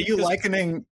finally. Are you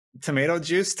likening tomato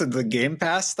juice to the Game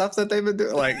Pass stuff that they've been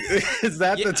doing? Like, is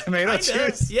that the tomato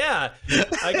juice? Yeah,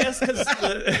 I guess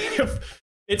because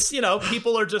it's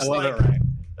people are just like,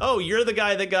 oh, you're the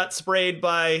guy that got sprayed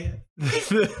by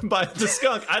the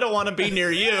skunk. I don't want to be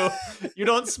near you. You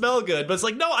don't smell good. But it's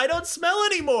like, no, I don't smell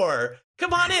anymore.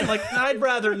 Come on in. Like, I'd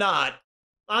rather not.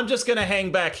 I'm just going to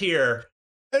hang back here.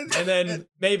 And then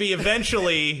maybe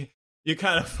eventually you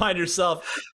kind of find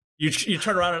yourself, you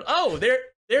turn around and, oh,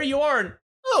 there you are. And,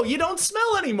 oh, you don't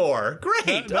smell anymore.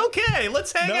 Great. Okay,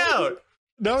 let's hang out.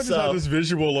 Now I just have this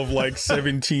visual of like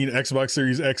 17 Xbox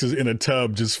Series X's in a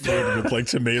tub just filled with like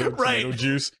tomato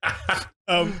juice.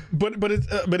 But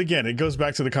again, it goes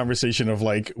back to the conversation of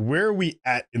like, where are we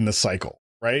at in the cycle,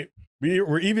 right?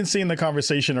 We're even seeing the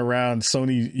conversation around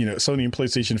Sony and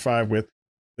PlayStation 5 with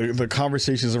the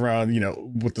conversations around,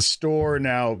 with the store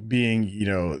now being,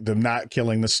 them not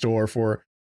killing the store for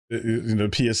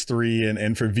PS3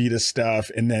 and for Vita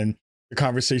stuff, and then the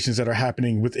conversations that are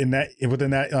happening within that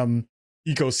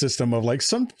ecosystem of like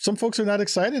some folks are not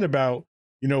excited about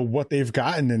what they've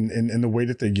gotten and the way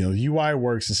that the UI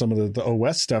works and some of the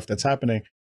OS stuff that's happening.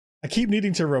 I keep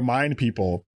needing to remind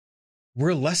people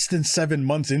we're less than 7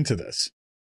 months into this.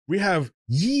 We have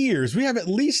years. We have at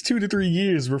least 2 to 3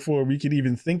 years before we could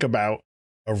even think about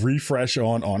a refresh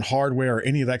on hardware or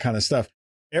any of that kind of stuff.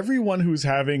 Everyone who's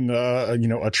having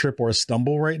a trip or a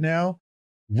stumble right now,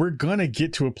 we're gonna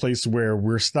get to a place where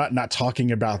we're not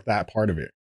talking about that part of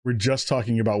it. We're just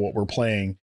talking about what we're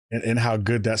playing and how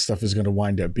good that stuff is going to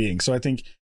wind up being. So I think,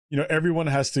 everyone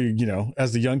has to,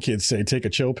 as the young kids say, take a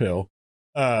chill pill.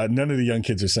 None of the young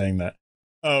kids are saying that.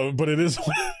 But it is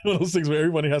one of those things where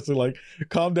everybody has to like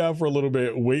calm down for a little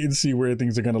bit, wait and see where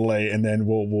things are going to lay. And then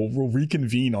we'll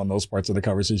reconvene on those parts of the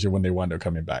conversation when they wind up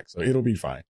coming back. So it'll be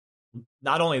fine.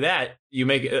 Not only that, you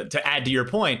make to add to your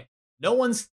point,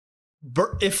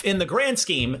 if in the grand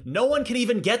scheme, no one can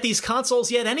even get these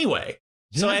consoles yet anyway.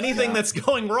 So anything that's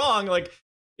going wrong, like,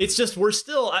 it's just, we're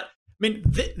still,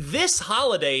 this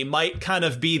holiday might kind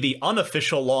of be the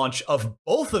unofficial launch of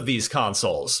both of these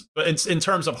consoles, but in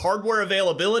terms of hardware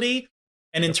availability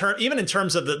and even in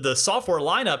terms of the software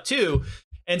lineup too.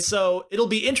 And so it'll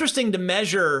be interesting to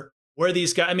measure where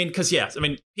these guys, because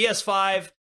PS5,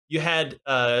 you had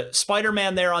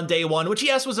Spider-Man there on day one, which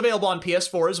was available on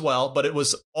PS4 as well, but it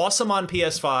was awesome on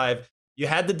PS5. You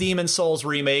had the Demon's Souls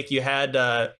remake. You had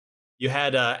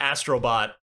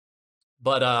Astrobot,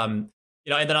 but and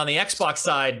then on the Xbox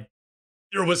side,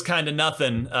 there was kind of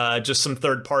nothing, just some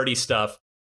third-party stuff.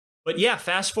 But yeah,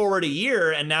 fast forward a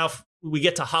year, and now we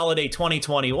get to holiday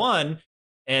 2021,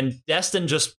 and Destin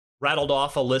just rattled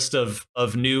off a list of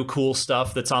new cool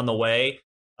stuff that's on the way,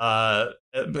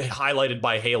 highlighted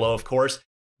by Halo, of course,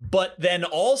 but then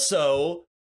also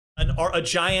a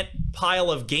giant pile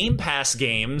of Game Pass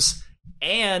games,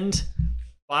 and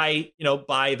by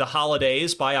the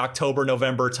holidays, by October,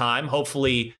 November time,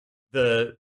 hopefully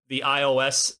the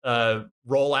iOS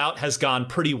rollout has gone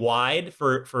pretty wide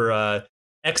for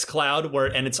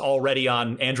xCloud, and it's already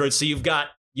on Android. So you've got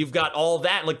all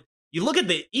that. Like, you look at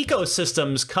the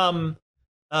ecosystems come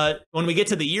when we get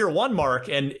to the year one mark,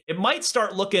 and it might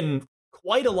start looking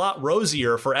quite a lot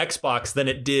rosier for Xbox than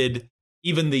it did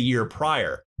even the year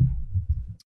prior.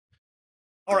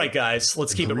 All right, guys,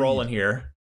 let's keep it rolling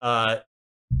here.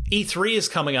 E3 is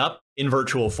coming up in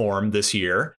virtual form this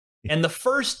year, and the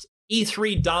first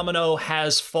E3 domino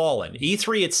has fallen.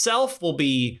 E3 itself will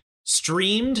be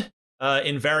streamed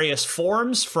in various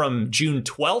forms from June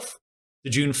 12th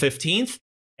to June 15th,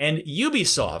 and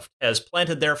Ubisoft has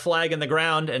planted their flag in the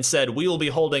ground and said, we will be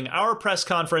holding our press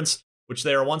conference, which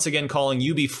they are once again calling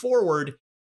Ubi Forward,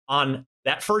 on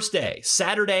that first day,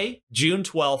 Saturday, June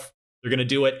 12th. They're going to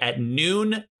do it at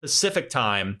noon Pacific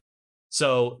time.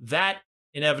 So that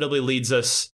inevitably leads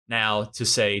us now to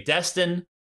say, Destin,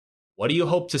 what do you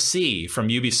hope to see from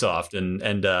Ubisoft?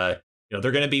 And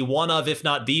they're going to be one of, if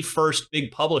not the first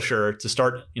big publisher to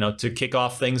start, to kick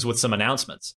off things with some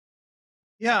announcements.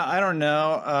 Yeah, I don't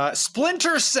know.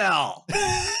 Splinter Cell.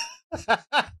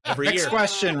 Every year. Next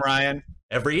question, Ryan.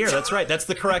 Every year. That's right. That's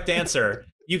the correct answer.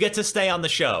 You get to stay on the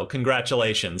show.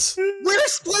 Congratulations.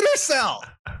 Where's Splinter Cell?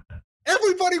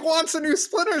 Everybody wants a new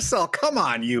Splinter Cell. Come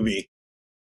on, Ubi.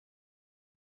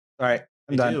 All right,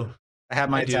 I'm done. Do. I have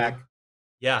my attack.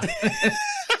 Yeah.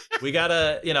 We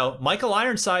gotta, Michael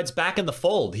Ironside's back in the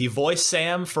fold. He voiced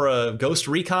Sam for a Ghost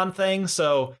Recon thing,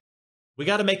 so we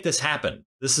got to make this happen.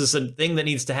 This is a thing that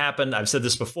needs to happen. I've said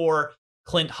this before.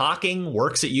 Clint Hocking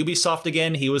works at Ubisoft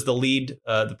again. He was the lead,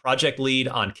 the project lead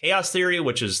on Chaos Theory,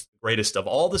 which is the greatest of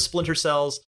all the Splinter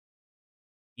Cells.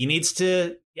 He needs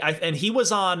to, and he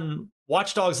was on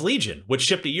Watch Dogs Legion, which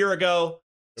shipped a year ago.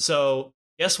 So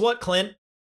guess what, Clint?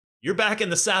 You're back in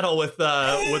the saddle with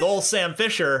old Sam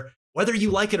Fisher, whether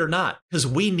you like it or not, because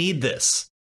we need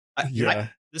this.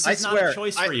 This is not a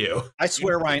choice for you. I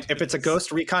swear, Ryan, if it's a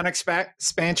Ghost Recon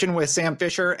expansion with Sam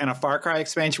Fisher and a Far Cry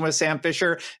expansion with Sam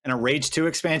Fisher and a Rage 2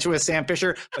 expansion with Sam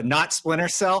Fisher, but not Splinter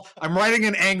Cell, I'm writing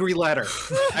an angry letter.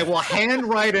 I will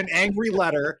handwrite an angry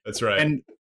letter. That's right. And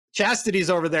Chastity's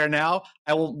over there now.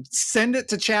 I will send it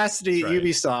to Chastity at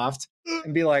Ubisoft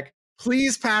and be like,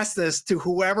 please pass this to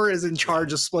whoever is in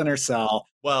charge of Splinter Cell.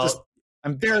 Well,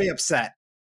 I'm very upset.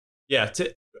 Yeah,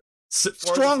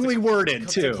 strongly worded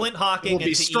too. To Clint Hocking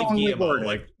and to Eve Guillemot,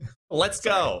 like, let's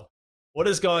go. What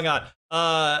is going on?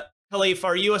 Khalif,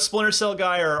 are you a Splinter Cell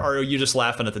guy, or are you just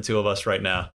laughing at the two of us right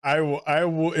now? I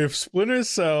will. If Splinter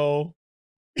Cell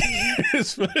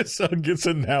gets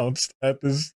announced at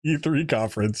this E3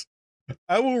 conference,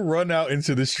 I will run out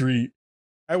into the street.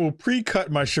 I will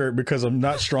pre-cut my shirt because I'm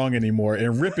not strong anymore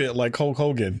and rip it like Hulk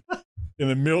Hogan in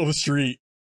the middle of the street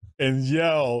and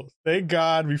yell, thank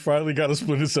God we finally got a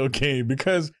Splinter Cell game,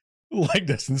 because like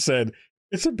Destin said,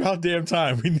 it's about damn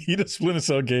time. We need a Splinter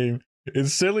Cell game.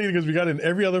 It's silly because we got it in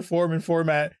every other form and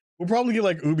format. We'll probably get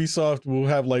like Ubisoft will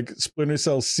have like Splinter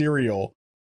Cell cereal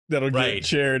that'll get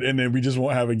shared, and then we just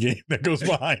won't have a game that goes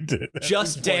behind it.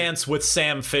 Just Dance with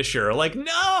Sam Fisher. Like,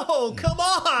 no, come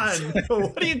on.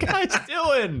 What are you guys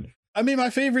doing? I mean, my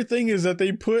favorite thing is that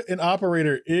they put an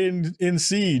operator in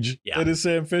Siege that is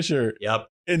Sam Fisher. Yep.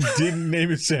 And didn't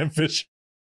name it Sam Fisher.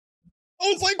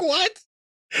 I was like, what?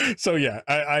 So yeah,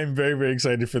 I'm very, very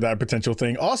excited for that potential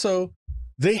thing. Also,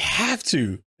 they have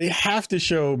to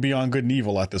show Beyond Good and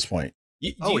Evil at this point.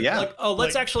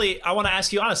 Let's actually, I want to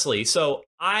ask you honestly. So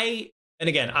I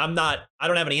don't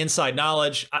have any inside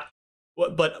knowledge,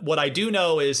 but what I do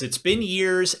know is it's been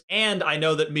years, and I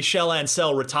know that Michel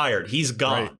Ancel retired. He's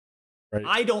gone. Right.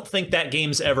 I don't think that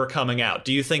game's ever coming out.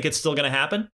 Do you think it's still going to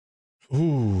happen?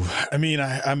 Ooh, I mean,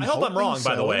 I hope I'm wrong,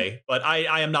 by the way, but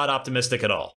I am not optimistic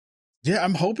at all. Yeah,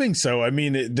 I'm hoping so. I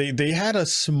mean, they had a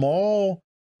small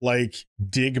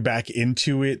dig back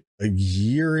into it a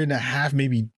year and a half,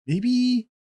 maybe a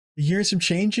year and some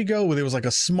change ago, where there was like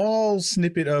a small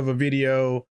snippet of a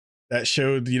video that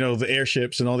showed, the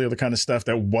airships and all the other kind of stuff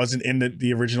that wasn't in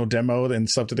the original demo and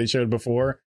stuff that they showed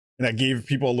before. And that gave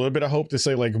people a little bit of hope to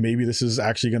say, like, maybe this is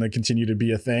actually going to continue to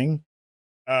be a thing.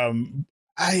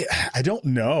 I don't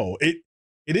know. It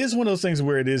is one of those things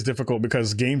where it is difficult,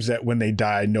 because games that when they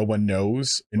die, no one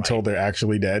knows until they're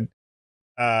actually dead.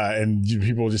 And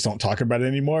people just don't talk about it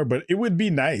anymore. But it would be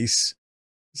nice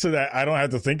so that I don't have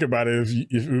to think about it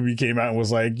if Ubi came out and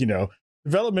was like,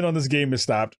 development on this game is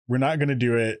stopped. We're not going to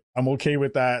do it. I'm okay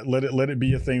with that. Let it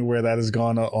be a thing where that has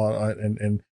gone on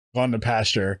and gone to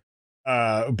pasture.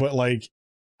 But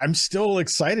I'm still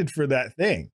excited for that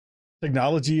thing.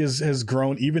 Technology has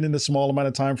grown even in the small amount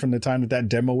of time from the time that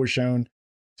demo was shown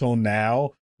till now.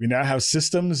 We now have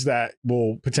systems that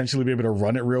will potentially be able to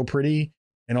run it real pretty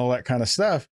and all that kind of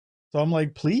stuff. So I'm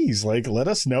like, please, let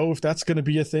us know if that's going to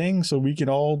be a thing, so we can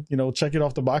all, check it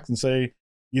off the box and say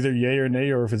either yay or nay,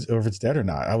 or if it's dead or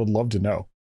not. I would love to know.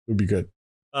 It would be good.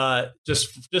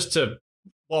 Just to,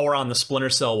 while we're on the Splinter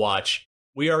Cell watch,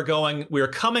 we are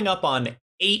coming up on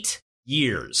 8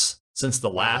 years since the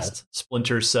last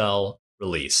Splinter Cell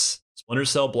release. Splinter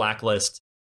Cell Blacklist,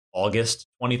 August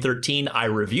 2013. I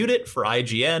reviewed it for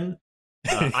IGN.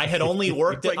 I had only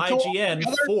worked at IGN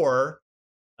for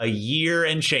a year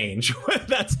and change.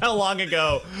 That's how long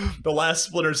ago the last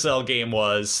Splinter Cell game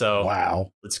was. So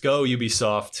wow, let's go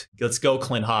Ubisoft. Let's go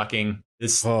Clint Hawking.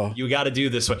 You got to do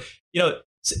this one.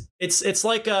 It's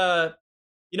like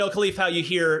Khalif, how you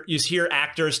hear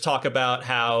actors talk about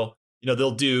how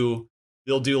they'll do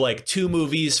like 2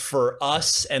 movies for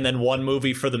us and then 1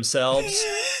 movie for themselves.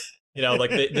 Like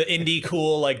the indie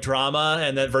cool like drama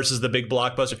and then versus the big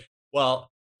blockbuster. Well,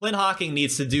 Clint Hawking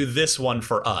needs to do this one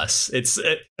for us.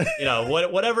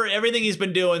 Whatever, everything he's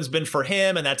been doing has been for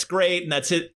him, and that's great, and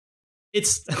that's it.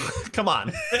 It's come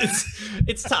on,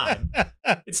 it's time.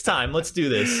 It's time. Let's do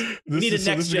this. We need a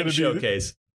next gen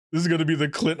showcase. This is going to be the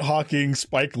Clint Hawking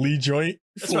Spike Lee joint.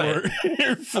 That's right.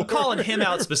 I'm calling him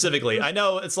out specifically. I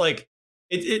know it's like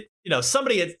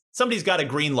somebody's got to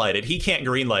greenlight it. He can't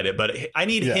greenlight it, but I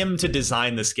need him to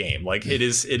design this game. Like it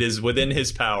is within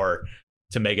his power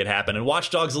to make it happen. And Watch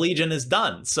Dogs Legion is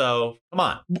done. So come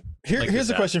on. Here's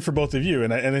a question for both of you.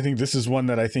 And I think this is one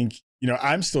that I think,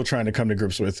 I'm still trying to come to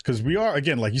grips with, because we are,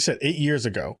 again, like you said, 8 years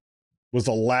ago was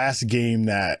the last game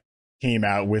that came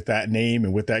out with that name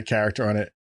and with that character on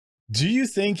it. Do you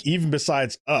think, even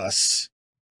besides us,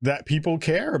 that people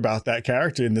care about that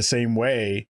character in the same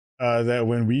way that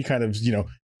when we kind of,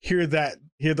 hear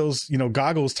those,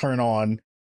 goggles turn on,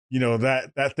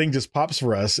 that thing just pops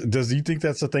for us? Do you think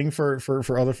that's a thing for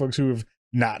other folks who have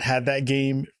not had that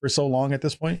game for so long at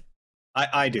this point?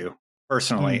 I do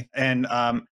personally. And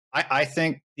I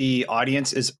think the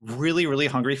audience is really, really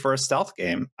hungry for a stealth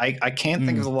game. I can't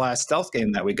think of the last stealth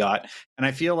game that we got. And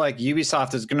I feel like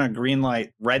Ubisoft is going to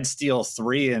greenlight Red Steel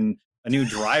 3 and a new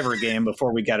Driver game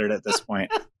before we get it at this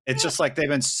point. It's just like they've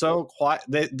been so quiet.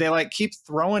 They like keep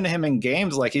throwing him in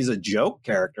games like he's a joke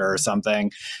character or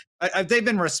something. They've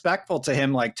been respectful to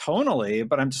him like tonally,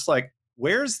 but I'm just like,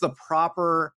 where's the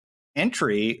proper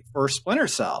entry for Splinter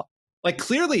Cell? Like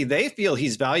clearly they feel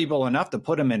he's valuable enough to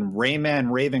put him in Rayman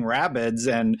Raving Rabbids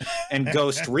and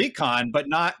Ghost Recon, but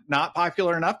not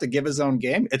popular enough to give his own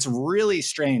game. It's really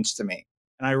strange to me.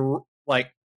 And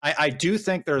I do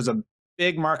think there's a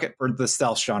big market for the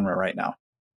stealth genre right now.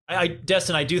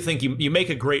 Destin, I do think you make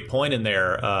a great point in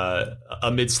there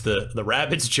amidst the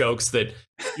Rabbids jokes that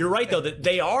you're right, though, that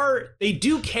they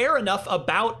do care enough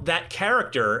about that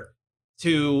character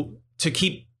to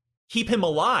keep him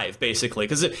alive, basically.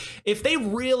 Because if they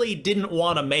really didn't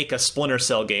want to make a Splinter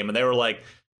Cell game and they were like,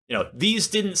 these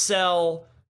didn't sell,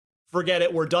 forget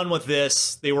it, we're done with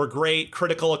this. They were great,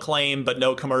 critical acclaim, but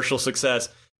no commercial success.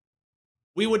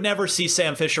 We would never see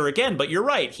Sam Fisher again. But you're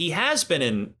right. He has been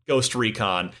in Ghost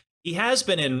Recon. He has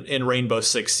been in Rainbow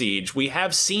Six Siege. We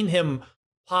have seen him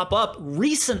pop up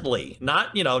recently. Not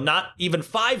even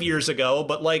 5 years ago,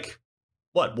 but like,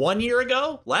 1 year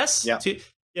ago? Less? Yeah.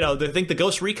 I think the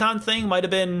Ghost Recon thing might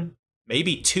have been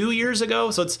maybe 2 years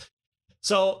ago.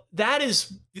 So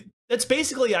that's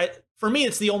basically, for me,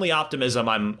 it's the only optimism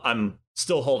I'm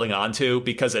still holding on to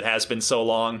because it has been so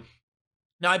long.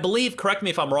 Now, I believe, correct me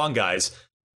if I'm wrong, guys,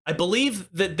 I believe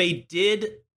that they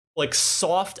did like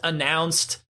soft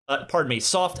announce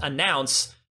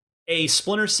a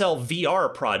Splinter Cell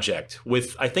VR project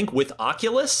with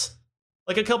Oculus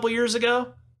like a couple years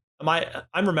ago.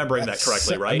 I'm remembering that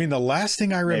correctly, right? I mean, the last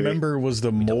thing I remember was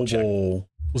the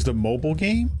mobile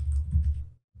game,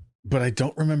 but I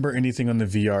don't remember anything on the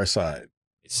VR side.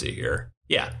 Let's see here.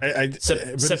 Yeah.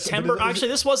 September. Actually,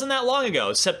 this wasn't that long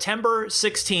ago. September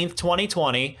 16th,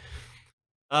 2020.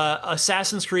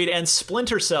 Assassin's Creed and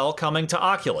Splinter Cell coming to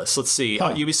Oculus. Let's see.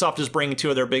 Ubisoft is bringing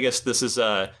 2 of their biggest. This is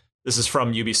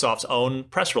from Ubisoft's own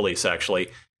press release, actually.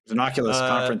 There's an Oculus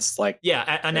conference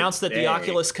announced that the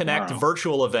Oculus Connect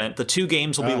virtual event, the 2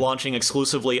 games will be launching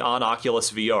exclusively on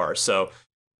Oculus VR.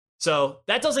 So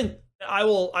that doesn't. I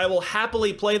will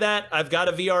happily play that. I've got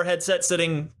a VR headset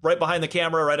sitting right behind the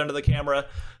camera, right under the camera.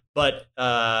 But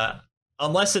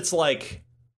unless it's like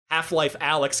Half-Life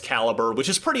Alyx caliber, which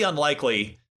is pretty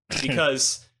unlikely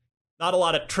because not a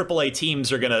lot of AAA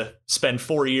teams are going to spend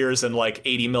 4 years and like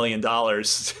 $80 million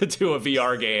to do a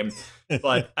VR game.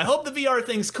 But I hope the VR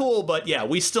thing's cool. But yeah,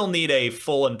 we still need a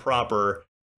full and proper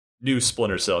new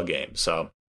Splinter Cell game. So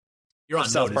you're on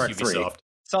South Park Ubisoft. 3.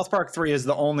 South Park 3 is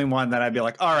the only one that I'd be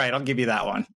like, all right, I'll give you that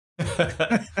one.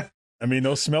 I mean,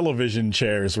 those smell-o-vision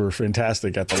chairs were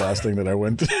fantastic at the last thing that I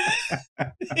went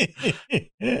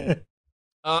to.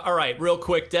 All right, real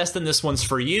quick, Destin, this one's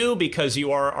for you because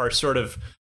you are our sort of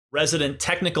resident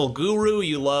technical guru.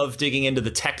 You love digging into the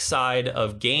tech side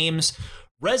of games.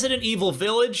 Resident Evil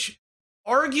Village,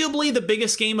 arguably the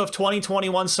biggest game of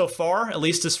 2021 so far, at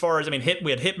least as far as, we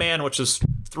had Hitman, which was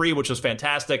 3, which was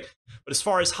fantastic. But as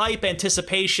far as hype,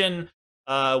 anticipation,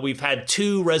 we've had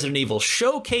 2 Resident Evil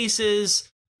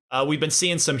showcases. We've been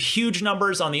seeing some huge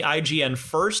numbers on the IGN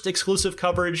First exclusive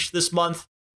coverage this month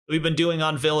that we've been doing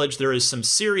on Village. There is some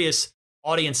serious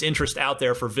audience interest out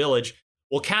there for Village.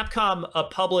 Well, Capcom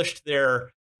published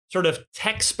their sort of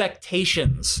tech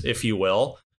expectations, if you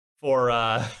will, for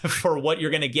what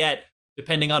you're going to get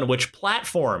depending on which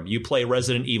platform you play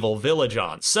Resident Evil Village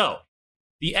on. So,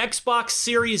 the Xbox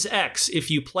Series X, if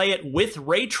you play it with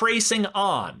ray tracing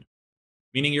on,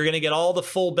 meaning you're going to get all the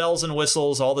full bells and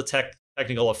whistles, all the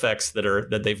technical effects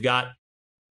that they've got,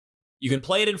 you can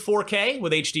play it in 4K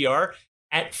with HDR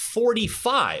at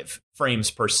 45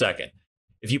 frames per second.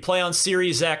 If you play on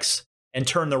Series X and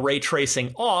turn the ray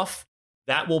tracing off,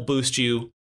 that will boost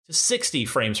you to 60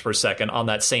 frames per second on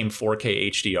that same 4K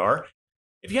HDR.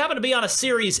 If you happen to be on a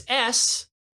Series S,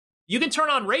 you can turn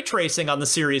on ray tracing on the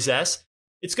Series S.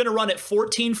 It's going to run at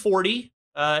 1440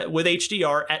 with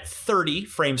HDR at 30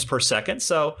 frames per second.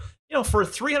 So, for a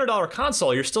 $300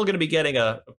 console, you're still going to be getting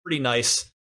a pretty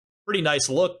nice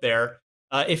look there.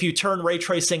 If you turn ray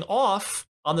tracing off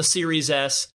on the Series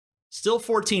S, still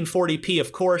 1440p,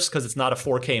 of course, because it's not a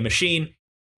 4K machine,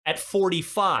 at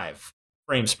 45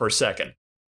 frames per second.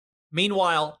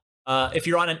 Meanwhile, if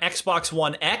you're on an Xbox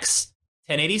One X,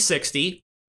 1080-60,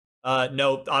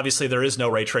 no, obviously there is no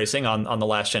ray tracing on the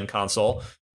last gen console.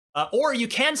 Or you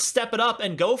can step it up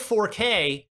and go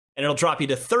 4K, and it'll drop you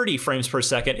to 30 frames per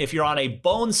second. If you're on a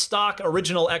bone stock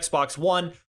original Xbox One,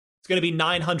 it's going to be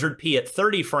 900p at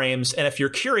 30 frames. And if you're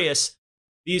curious,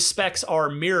 these specs are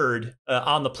mirrored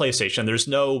on the PlayStation. There's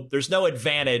no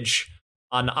advantage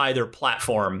on either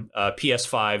platform,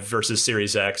 PS5 versus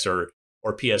Series X or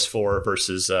PS4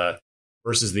 versus the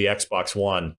Xbox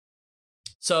One.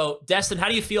 So, Destin, how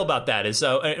do you feel about that?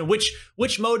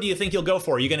 Which mode do you think you'll go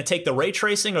for? Are you going to take the ray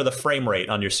tracing or the frame rate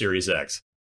on your Series X?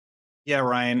 Yeah,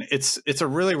 Ryan, it's a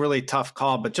really, really tough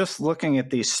call. But just looking at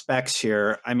these specs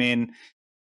here, the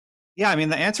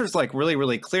answer is like really,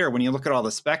 really clear when you look at all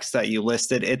the specs that you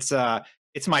listed.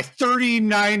 It's my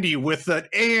 3090 with an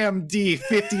AMD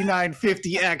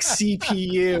 5950X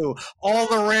CPU, all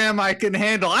the RAM I can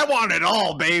handle. I want it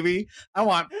all, baby. I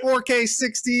want 4K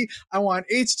 60. I want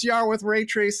HDR with ray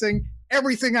tracing.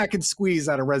 Everything I can squeeze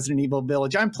out of Resident Evil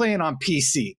Village. I'm playing on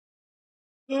PC.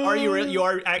 Are you really? You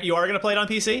are going to play it on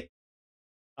PC?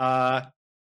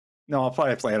 No, I'll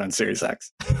probably play it on Series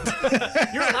X.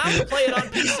 You're allowed to play it on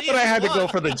PC, but I had to go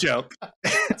for the joke.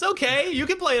 It's okay. You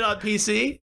can play it on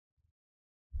PC.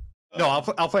 No,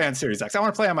 I'll play on Series X. I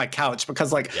want to play on my couch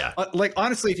because,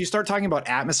 honestly, if you start talking about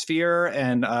atmosphere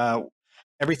and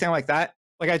everything like that,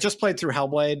 I just played through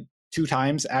Hellblade 2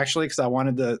 times actually because I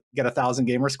wanted to get 1,000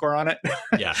 gamer score on it.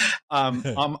 Yeah.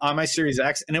 on my Series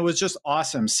X, and it was just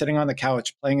awesome sitting on the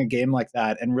couch playing a game like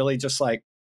that, and really just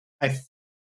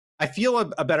I feel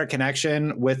a better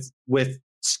connection with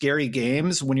scary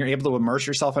games when you're able to immerse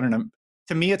yourself in an.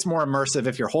 To me, it's more immersive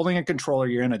if you're holding a controller,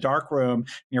 you're in a dark room, and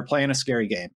you're playing a scary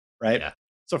game. Right. Yeah.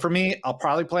 So for me, I'll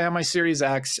probably play on my Series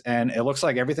X, and it looks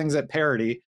like everything's at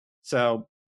parity. So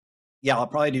yeah, I'll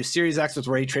probably do Series X with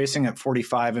ray tracing at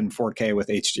 45 and 4K with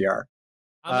HDR.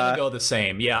 I'm going to go the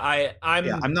same. Yeah.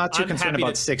 I'm not too concerned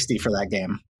about 60 for that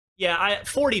game. Yeah.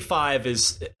 45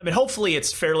 is, hopefully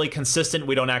it's fairly consistent.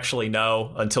 We don't actually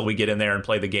know until we get in there and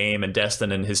play the game and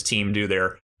Destin and his team do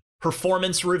their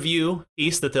performance review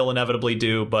piece that they'll inevitably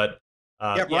do. But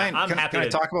Ryan, I'm happy to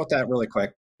talk about that really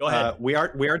quick. Go ahead. We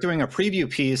are doing a preview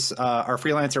piece. Our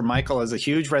freelancer Michael is a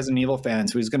huge Resident Evil fan,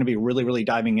 so he's going to be really, really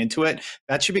diving into it.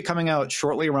 That should be coming out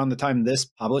shortly around the time this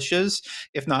publishes,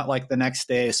 if not like the next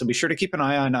day. So be sure to keep an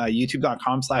eye on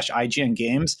youtube.com/IGN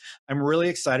Games. I'm really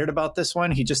excited about this one.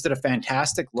 He just did a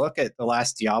fantastic look at the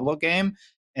last Diablo game.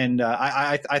 And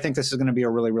I think this is going to be a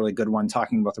really, really good one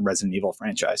talking about the Resident Evil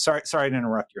franchise. Sorry to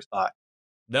interrupt your thought.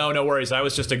 No worries. I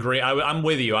was just agreeing. I'm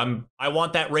with you. I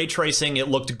want that ray tracing. It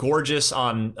looked gorgeous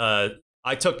on.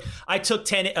 I took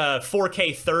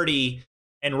 4K 30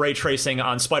 and ray tracing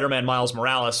on Spider-Man Miles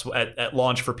Morales at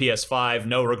launch for PS5.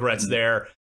 No regrets there,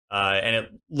 and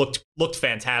it looked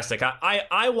fantastic.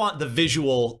 I want the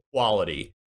visual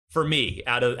quality for me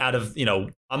out of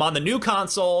I'm on the new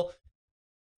console.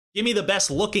 Give me the best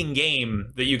looking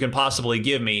game that you can possibly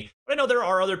give me. But I know there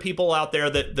are other people out there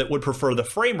that would prefer the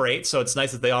frame rate, so it's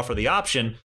nice that they offer the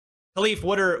option. Khalif,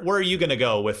 where are you going to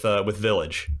go with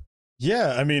Village?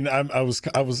 Yeah, I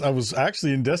was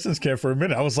actually in Destin's camp for a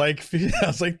minute. I was like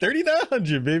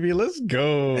 3,900, baby. Let's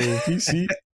go PC.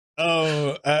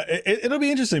 Oh, it'll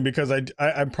be interesting because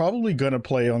I'm probably going to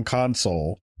play on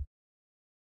console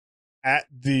at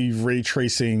the ray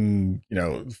tracing,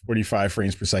 45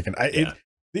 frames per second.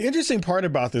 The interesting part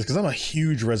about this, because I'm a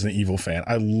huge Resident Evil fan,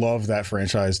 I love that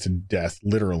franchise to death,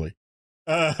 literally.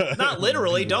 Not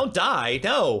literally, don't die,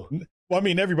 no. Well, I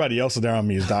mean, everybody else around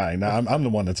me is dying. Now I'm the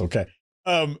one that's okay.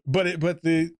 But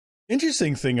the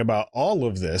interesting thing about all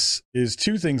of this is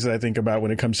two things that I think about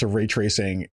when it comes to ray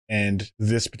tracing and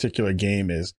this particular game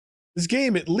is this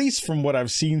game, at least from what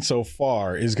I've seen so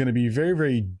far, is going to be very,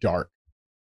 very dark.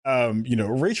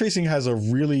 Ray tracing has a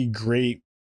really great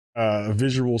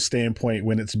visual standpoint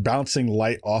when it's bouncing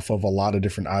light off of a lot of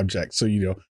different objects. So,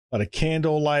 a lot of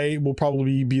candle light will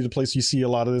probably be the place you see a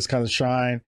lot of this kind of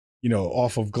shine,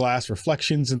 off of glass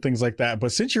reflections and things like that.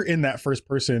 But since you're in that first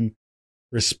person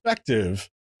perspective,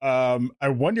 I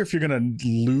wonder if you're going to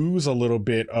lose a little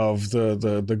bit of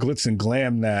the glitz and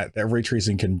glam that ray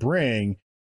tracing can bring.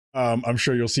 I'm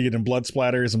sure you'll see it in blood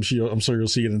splatters. I'm sure you'll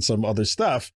see it in some other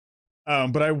stuff.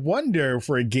 But I wonder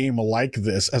for a game like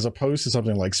this, as opposed to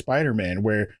something like Spider-Man,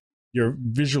 where you're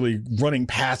visually running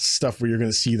past stuff where you're going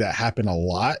to see that happen a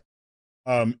lot,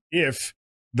 if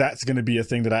that's going to be a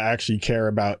thing that I actually care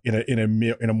about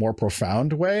in a more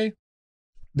profound way.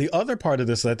 The other part of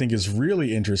this that I think is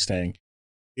really interesting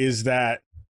is that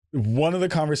one of the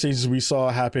conversations we saw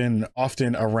happen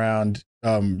often around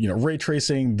ray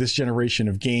tracing this generation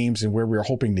of games and where we're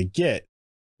hoping to get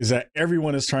is that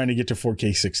everyone is trying to get to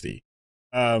 4K 60.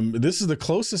 This is the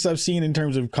closest I've seen in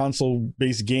terms of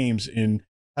console-based games in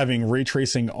having ray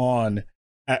tracing on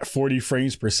at 40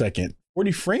 frames per second.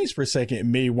 40 frames per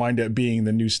second may wind up being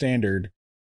the new standard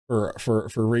for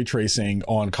ray tracing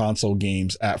on console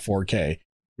games at 4K,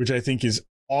 which I think is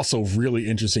also really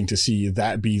interesting to see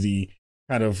that be the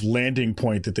kind of landing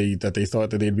point that they thought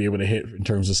that they'd be able to hit in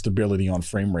terms of stability on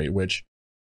frame rate, which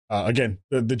again,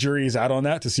 the jury is out on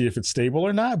that to see if it's stable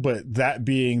or not, but that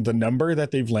being the number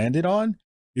that they've landed on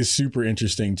is super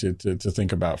interesting to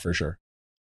think about for sure.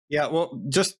 Yeah, well,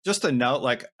 just a note,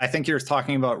 like I think you're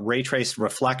talking about ray trace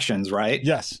reflections, right?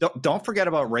 Yes. Don't forget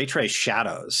about ray trace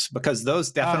shadows, because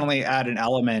those definitely add an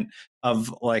element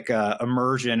of like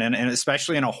immersion, and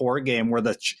especially in a horror game where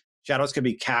the shadows could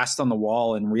be cast on the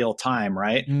wall in real time,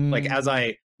 right? Like as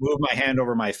I move my hand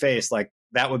over my face, like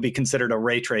that would be considered a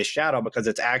ray trace shadow because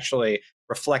it's actually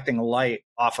reflecting light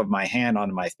off of my hand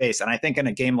onto my face. And I think in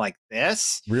a game like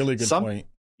this, really good point.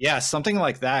 Yeah, something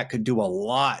like that could do a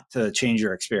lot to change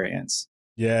your experience.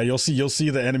 Yeah, you'll see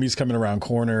the enemies coming around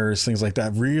corners, things like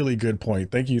that. Really good point.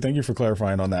 Thank you for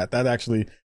clarifying on that.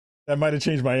 That might have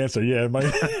changed my answer. Yeah, it might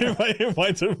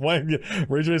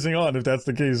ray tracing on if that's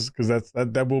the case, because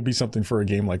that will be something for a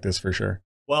game like this for sure.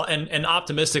 Well, and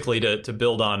optimistically to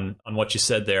build on what you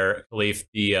said there, Khalif,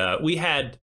 we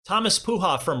had Thomas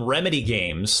Puha from Remedy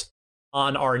Games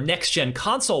on our Next Gen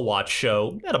Console Watch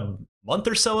show about a month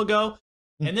or so ago.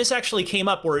 And this actually came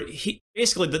up where he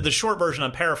basically, the short version,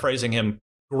 I'm paraphrasing him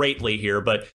greatly here,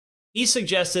 but he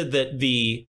suggested that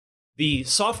the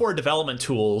software development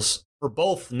tools for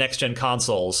both next gen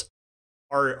consoles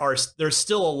are there's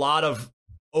still a lot of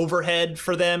overhead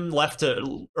for them left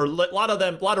to, or a lot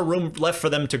of room left for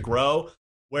them to grow.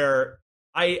 Where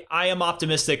I am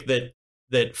optimistic that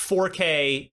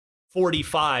 4K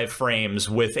 45 frames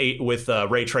with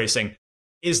ray tracing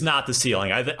is not the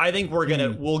ceiling. I think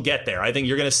we'll get there. I think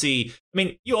you're gonna see. I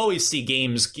mean, you always see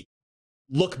games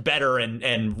look better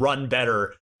and run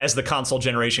better as the console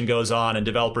generation goes on and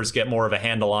developers get more of a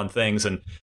handle on things. And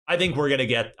I think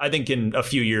I think in a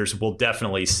few years we'll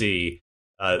definitely see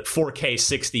 4K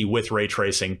 60 with ray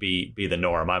tracing be the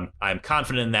norm. I'm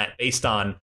confident in that based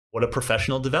on what a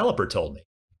professional developer told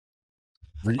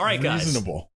me. All right, guys.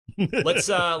 Reasonable.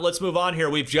 Let's move on here.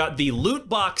 We've got the loot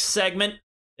box segment.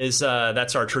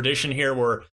 That's our tradition here,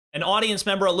 where an audience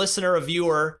member, a listener, a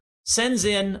viewer sends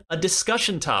in a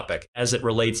discussion topic as it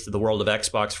relates to the world of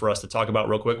Xbox for us to talk about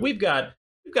real quick. We've got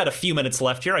a few minutes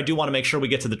left here. I do want to make sure we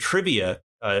get to the trivia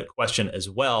question as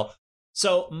well.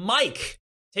 So, Mike,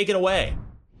 take it away.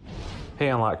 Hey,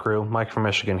 Unlock crew, Mike from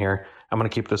Michigan here. I'm going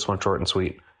to keep this one short and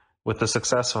sweet. With the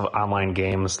success of online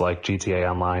games like GTA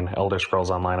Online, Elder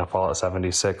Scrolls Online, and Fallout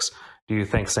 76, do you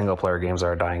think single-player games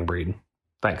are a dying breed?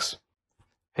 Thanks.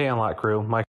 Hey, Unlock crew,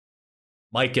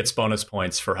 Mike gets bonus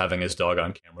points for having his dog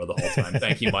on camera the whole time.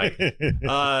 Thank you, Mike.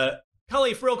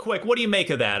 Khalif, real quick, what do you make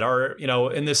of that? Or,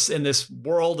 in this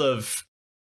world of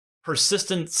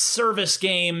persistent service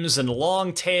games and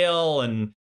long tail,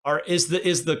 and is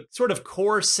the sort of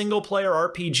core single player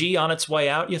RPG on its way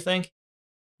out, you think?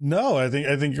 No, I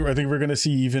think we're going to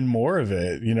see even more of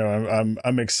it. You know,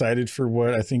 I'm excited for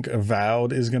what I think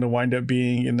Avowed is going to wind up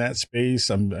being in that space.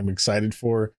 I'm excited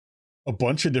for a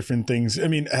bunch of different things. I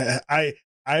mean,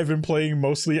 I've been playing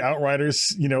mostly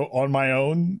Outriders, you know, on my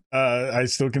own. I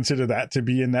still consider that to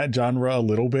be in that genre a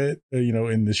little bit, you know,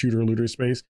 in the shooter looter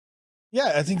space.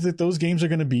 Yeah, I think that those games are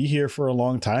going to be here for a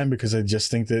long time because I just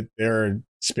think that there are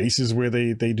spaces where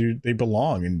they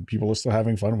belong and people are still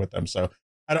having fun with them. So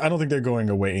I don't think they're going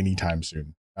away anytime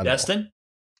soon. Destin?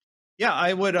 Yeah,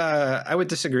 I would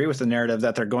disagree with the narrative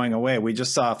that they're going away. We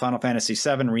just saw Final Fantasy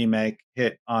VII Remake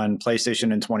hit on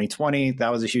PlayStation in 2020.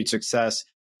 That was a huge success.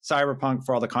 Cyberpunk,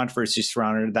 for all the controversy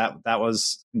surrounded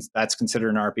that's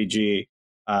considered an RPG.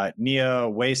 Neo,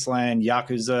 Wasteland,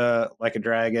 Yakuza, Like a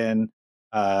Dragon.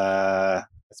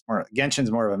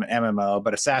 Genshin's more of an MMO,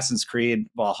 but Assassin's Creed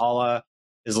Valhalla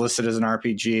is listed as an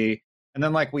RPG. And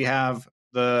then like we have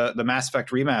the Mass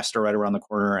Effect remaster right around the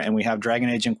corner, and we have Dragon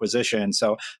Age Inquisition.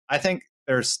 So I think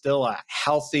there's still a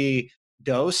healthy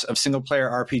dose of single player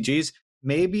RPGs.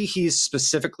 Maybe he's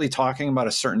specifically talking about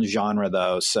a certain genre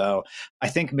though. So I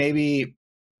think maybe,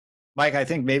 Mike,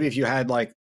 if you had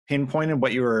like pinpointed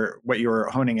what you were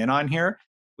honing in on here,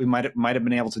 we might have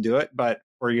been able to do it. But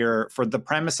for the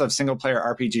premise of single player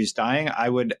RPGs dying, I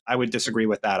would disagree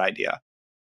with that idea.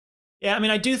 Yeah, I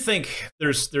mean, I do think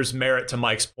there's merit to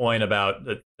Mike's point about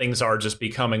that things are just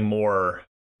becoming more,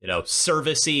 you know,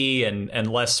 servicey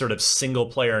and less sort of single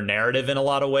player narrative in a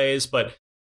lot of ways. But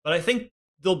I think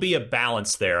there'll be a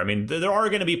balance there. I mean, there are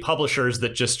going to be publishers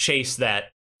that just chase that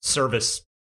service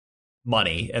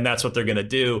money, and that's what they're going to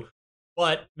do.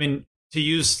 But I mean, to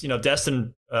use, you know,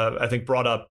 Destin, I think brought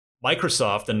up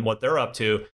Microsoft and what they're up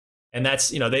to, and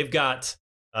that's, you know, they've got.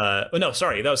 That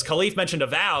was Khalif mentioned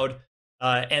Avowed.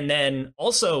 And then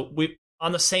also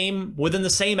within the same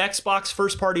Xbox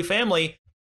first party family,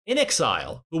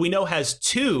 inXile, who we know has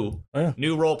two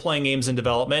new role playing games in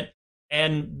development,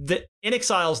 and the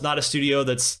inXile is not a studio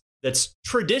that's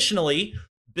traditionally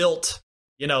built,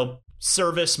 you know,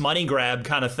 service money grab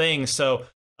kind of thing. So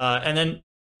and then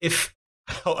if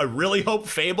I really hope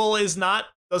Fable does not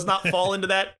fall into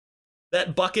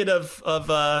that bucket of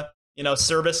you know,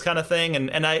 service kind of thing,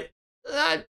 and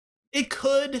it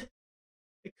could.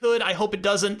 It could. I hope it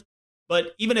doesn't.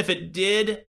 But even if it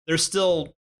did, there's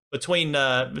still between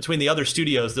the other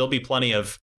studios, there'll be plenty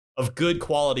of good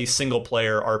quality single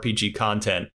player RPG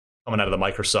content coming out of the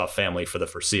Microsoft family for the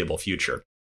foreseeable future.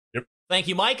 Yep. Thank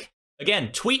you, Mike.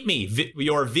 Again, tweet me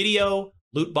your video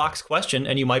loot box question,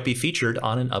 and you might be featured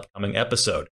on an upcoming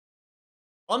episode.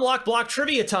 Unlock Block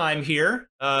trivia time here.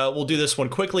 We'll do this one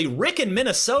quickly. Rick in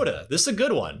Minnesota. This is a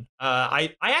good one.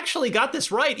 I actually got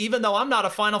this right, even though I'm not a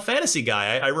Final Fantasy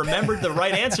guy. I remembered the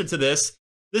right answer to this.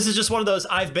 This is just one of those,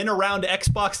 I've been around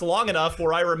Xbox long enough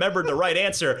where I remembered the right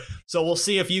answer. So we'll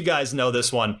see if you guys know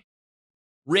this one.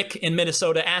 Rick in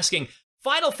Minnesota asking,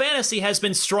 Final Fantasy has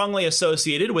been strongly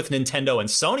associated with Nintendo and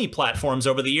Sony platforms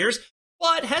over the years,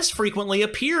 but has frequently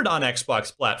appeared on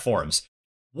Xbox platforms.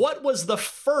 What was the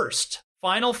first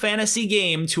Final Fantasy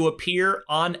game to appear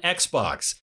on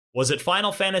Xbox? Was it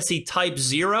Final Fantasy Type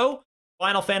 0,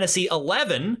 Final Fantasy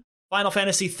 11, Final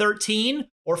Fantasy 13,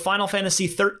 or Final Fantasy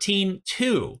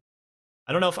 13-2?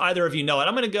 I don't know if either of you know it.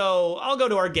 I'll go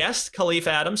to our guest, Khalif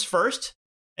Adams, first.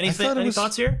 Any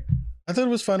thoughts here? I thought it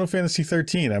was Final Fantasy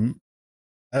 13.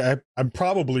 I'm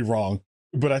probably wrong,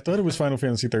 but I thought it was Final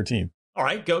Fantasy 13. All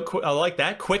right, I like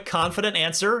that. Quick, confident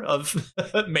answer of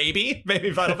maybe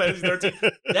Final Fantasy 13.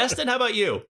 Destin, how about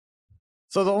you?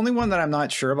 So the only one that I'm not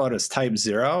sure about is Type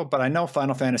 0, but I know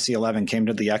Final Fantasy 11 came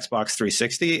to the Xbox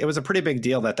 360. It was a pretty big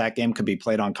deal that game could be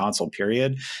played on console,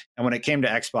 period. And when it came to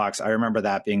Xbox, I remember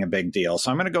that being a big deal.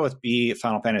 So I'm going to go with B,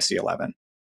 Final Fantasy 11.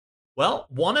 Well,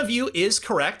 one of you is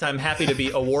correct. I'm happy to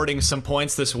be awarding some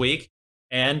points this week.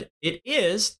 And it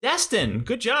is Destin.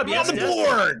 Good job. Yes, on the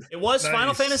board. It was nice.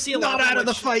 Final Fantasy 11. Not out of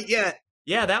the fight yet.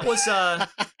 Yeah, that was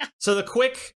so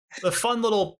the fun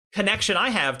little connection I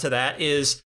have to that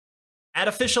is at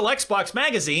Official Xbox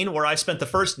Magazine, where I spent the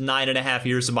first 9.5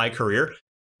 years of my career.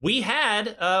 We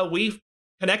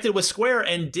connected with Square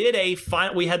and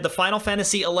we had the Final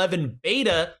Fantasy 11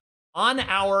 beta on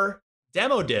our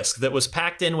demo disc that was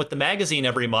packed in with the magazine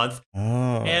every month. Oh.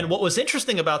 And what was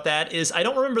interesting about that is I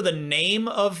don't remember the name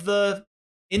of the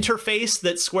interface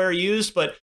that Square used,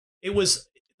 but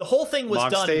the whole thing was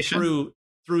Log done station?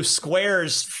 through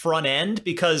Square's front end,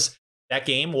 because that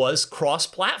game was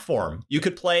cross-platform. You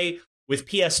could play with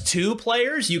PS2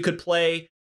 players, you could play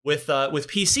with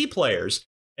PC players,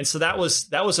 and so that was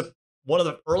one of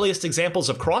the earliest examples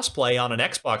of crossplay on an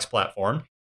Xbox platform.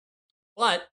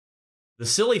 But the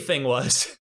silly thing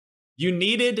was, you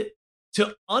needed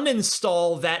to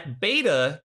uninstall that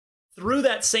beta through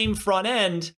that same front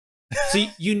end. So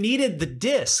you needed the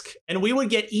disk, and we would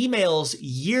get emails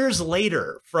years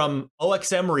later from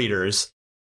OXM readers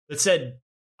that said,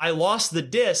 I lost the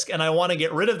disk and I want to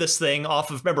get rid of this thing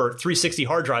off of, remember, 360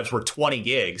 hard drives were 20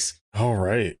 gigs. All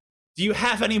right. Do you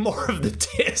have any more of the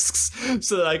disks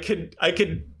so that I could,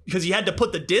 because you had to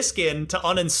put the disk in to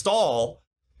uninstall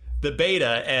the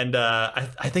beta. And I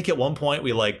think at one point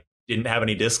we didn't have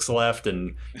any disks left.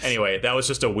 And anyway, that was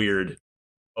just a weird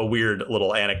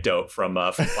little anecdote from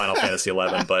Final Fantasy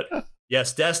XI. But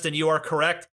yes, Destin, you are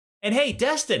correct. And hey,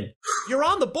 Destin, you're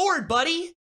on the board,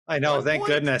 buddy. I know. Thank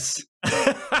goodness.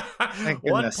 Thank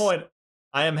goodness. 1 point.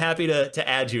 I am happy to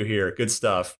add you here. Good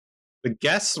stuff. The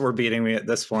guests were beating me at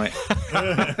this point.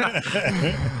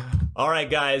 All right,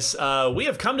 guys. We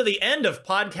have come to the end of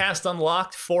Podcast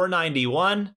Unlocked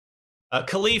 491.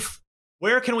 Khalif,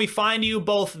 where can we find you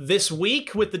both this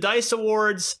week with the DICE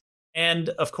Awards and,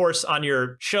 of course, on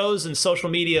your shows and social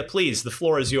media? Please, the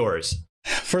floor is yours.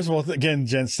 First of all, again,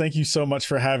 gents, thank you so much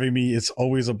for having me. It's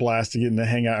always a blast to get to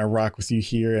hang out and rock with you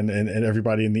here and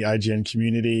everybody in the IGN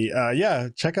community.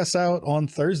 Check us out on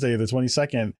Thursday, the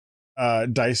 22nd.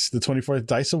 DICE, the 24th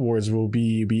DICE Awards will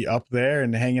be up there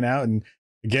and hanging out. And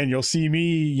again, you'll see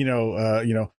me,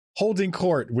 holding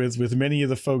court with many of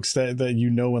the folks that you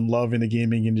know and love in the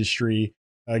gaming industry,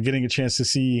 getting a chance to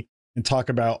see and talk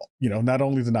about, not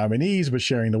only the nominees, but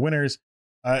sharing the winners.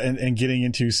 And getting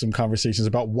into some conversations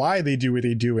about why they do what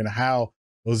they do and how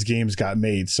those games got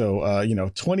made. So,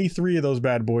 23 of those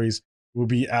bad boys will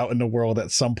be out in the world at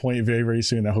some point very, very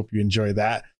soon. I hope you enjoy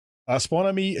that. Spawn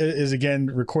on Me is again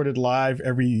recorded live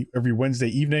every Wednesday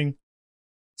evening,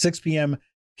 6 p.m.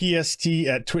 PST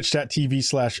at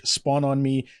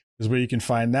twitch.tv/spawnonme is where you can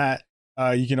find that.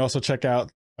 You can also check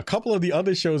out a couple of the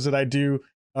other shows that I do.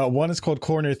 One is called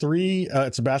Corner 3.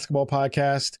 It's a basketball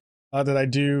podcast that I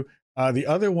do. The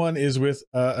other one is with,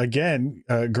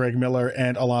 Greg Miller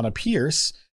and Alana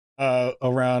Pierce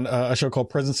around a show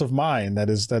called Presence of Mind. That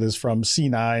is from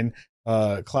C9,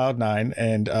 Cloud9,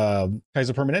 and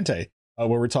Kaiser Permanente, where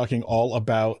we're talking all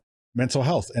about mental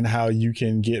health and how you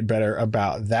can get better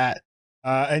about that.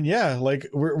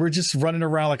 We're just running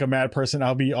around like a mad person.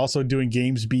 I'll be also doing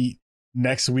Games Beat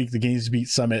next week, the Games Beat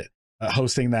Summit,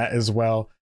 hosting that as well.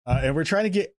 And we're trying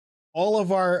to get all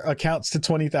of our accounts to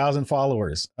 20,000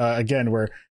 followers. Again, we're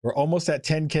almost at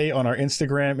 10K on our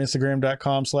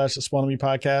Instagram.com/Spawn on Me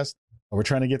podcast. We're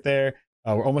trying to get there.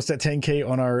 We're almost at 10K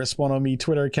on our Spawn on Me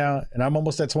Twitter account, and I'm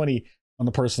almost at 20 on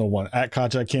the personal one at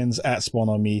Kajakins at Spawn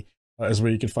on Me is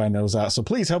where you can find those out. So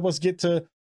please help us get to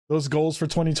those goals for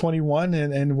 2021,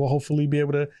 and we'll hopefully be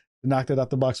able to knock that out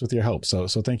the box with your help. So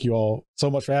thank you all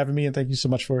so much for having me, and thank you so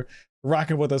much for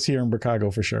rocking with us here in Chicago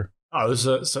for sure. Oh, this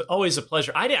is always a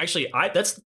pleasure.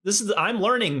 I'm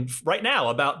learning right now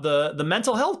about the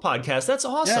mental health podcast. That's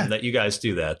awesome that you guys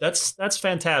do that. That's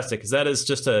fantastic, because that is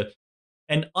just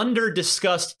an under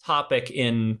discussed topic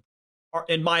in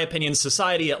my opinion,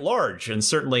 society at large, and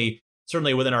certainly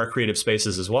within our creative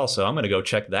spaces as well. So I'm going to go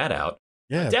check that out.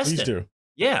 Yeah, Destin, please do.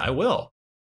 Yeah, I will.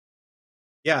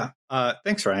 Yeah,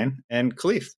 thanks, Ryan and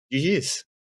Khalif. GG's.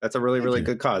 That's a really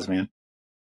good cause, man.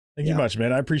 Thank you much,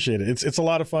 man. I appreciate it. It's a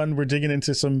lot of fun. We're digging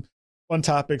into some fun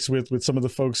topics with some of the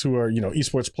folks who are,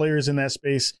 esports players in that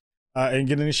space, and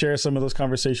getting to share some of those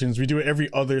conversations. We do it every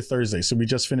other Thursday. So we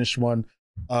just finished one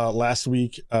last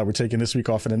week. We're taking this week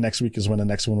off, and then next week is when the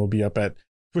next one will be up at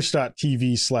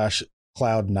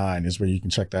twitch.tv/Cloud9 is where you can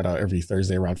check that out every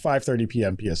Thursday around 5:30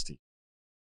 p.m. PST.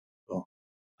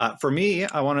 For me,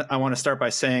 I want to start by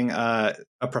saying a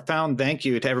profound thank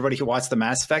you to everybody who watched the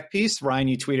Mass Effect piece. Ryan,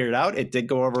 you tweeted it out. It did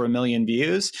go over 1 million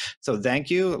views. So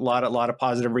thank you. A lot of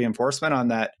positive reinforcement on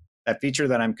that feature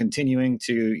that I'm continuing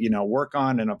to, work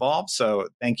on and evolve. So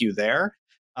thank you there.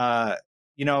 Over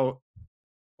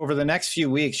the next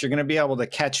few weeks, you're going to be able to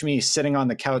catch me sitting on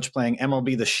the couch playing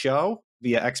MLB The Show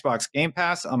via Xbox Game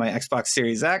Pass on my Xbox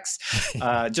Series X.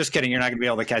 Just kidding. You're not going to be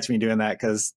able to catch me doing that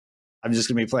because I'm just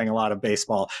going to be playing a lot of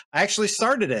baseball. I actually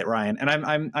started it, Ryan,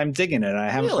 and I'm digging it.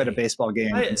 I haven't played a baseball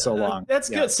game in so long. That's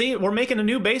good. See, we're making a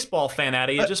new baseball fan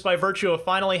out of you just by virtue of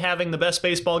finally having the best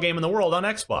baseball game in the world on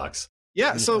Xbox.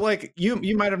 Yeah, so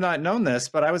you might have not known this,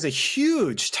 but I was a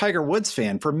huge Tiger Woods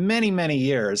fan for many, many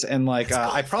years, and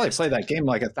I probably played that game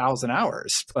 1,000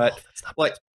 hours. But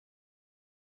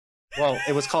well,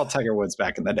 it was called Tiger Woods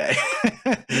back in the day.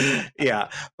 Yeah,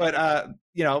 but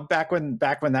back when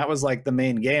that was like the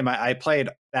main game, I played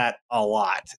that a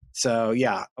lot. So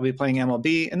yeah, I'll be playing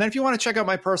MLB. And then if you want to check out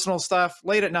my personal stuff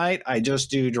late at night, I just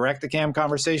do direct to cam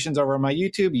conversations over on my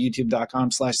YouTube,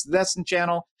 youtube.com/the Destin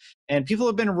channel. And people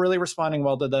have been really responding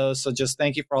well to those. So just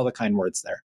thank you for all the kind words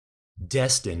there.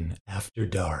 Destin After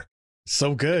Dark.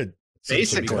 So good.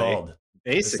 Basically.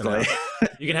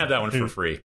 You can have that one for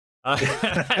free.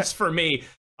 As for me,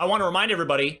 I want to remind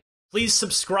everybody, please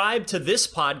subscribe to this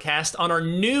podcast on our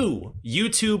new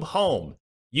YouTube home,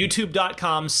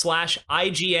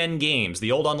 youtube.com/IGN Games.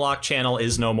 The old Unlocked channel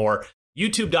is no more.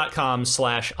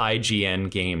 youtube.com/IGN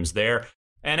Games there.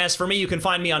 And as for me, you can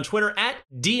find me on Twitter at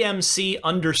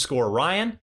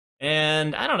DMC_Ryan.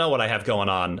 And I don't know what I have going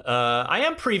on. I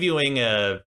am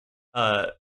previewing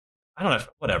I don't know,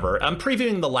 whatever. I'm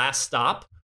previewing The Last Stop,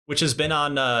 which has been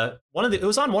on it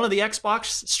was on one of the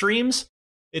Xbox streams.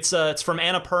 It's from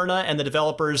Annapurna and the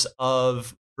developers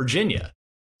of Virginia.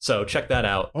 So check that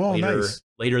out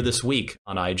later this week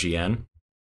on IGN.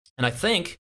 And I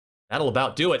think that'll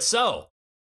about do it. So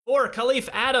for Khalif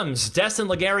Adams, Destin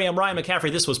Legary, I'm Ryan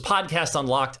McCaffrey. This was Podcast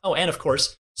Unlocked. Oh, and of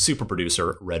course, super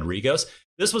producer Red Rigos.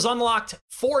 This was Unlocked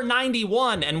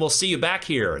 491, and we'll see you back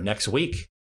here next week.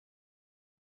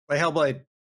 Play Hellblade.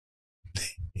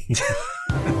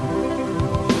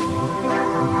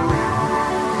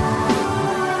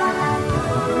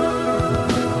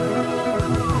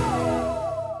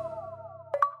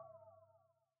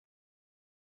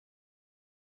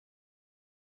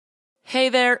 Hey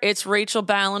there, it's Rachel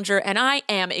Ballinger, and I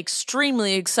am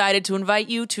extremely excited to invite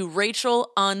you to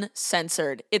Rachel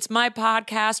Uncensored. It's my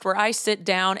podcast where I sit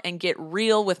down and get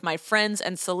real with my friends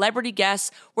and celebrity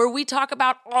guests, where we talk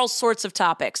about all sorts of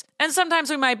topics. And sometimes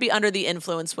we might be under the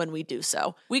influence when we do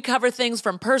so. We cover things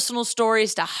from personal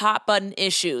stories to hot button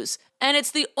issues. And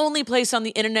it's the only place on the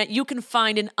internet you can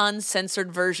find an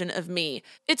uncensored version of me.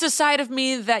 It's a side of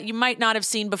me that you might not have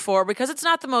seen before because it's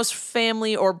not the most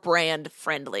family or brand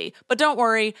friendly. But don't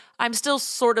worry, I'm still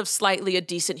sort of slightly a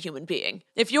decent human being.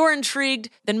 If you're intrigued,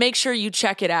 then make sure you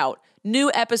check it out.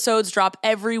 New episodes drop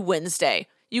every Wednesday.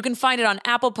 You can find it on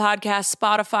Apple Podcasts,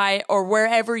 Spotify, or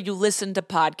wherever you listen to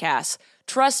podcasts.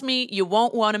 Trust me, you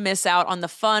won't want to miss out on the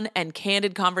fun and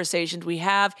candid conversations we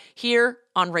have here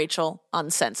on Rachel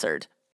Uncensored.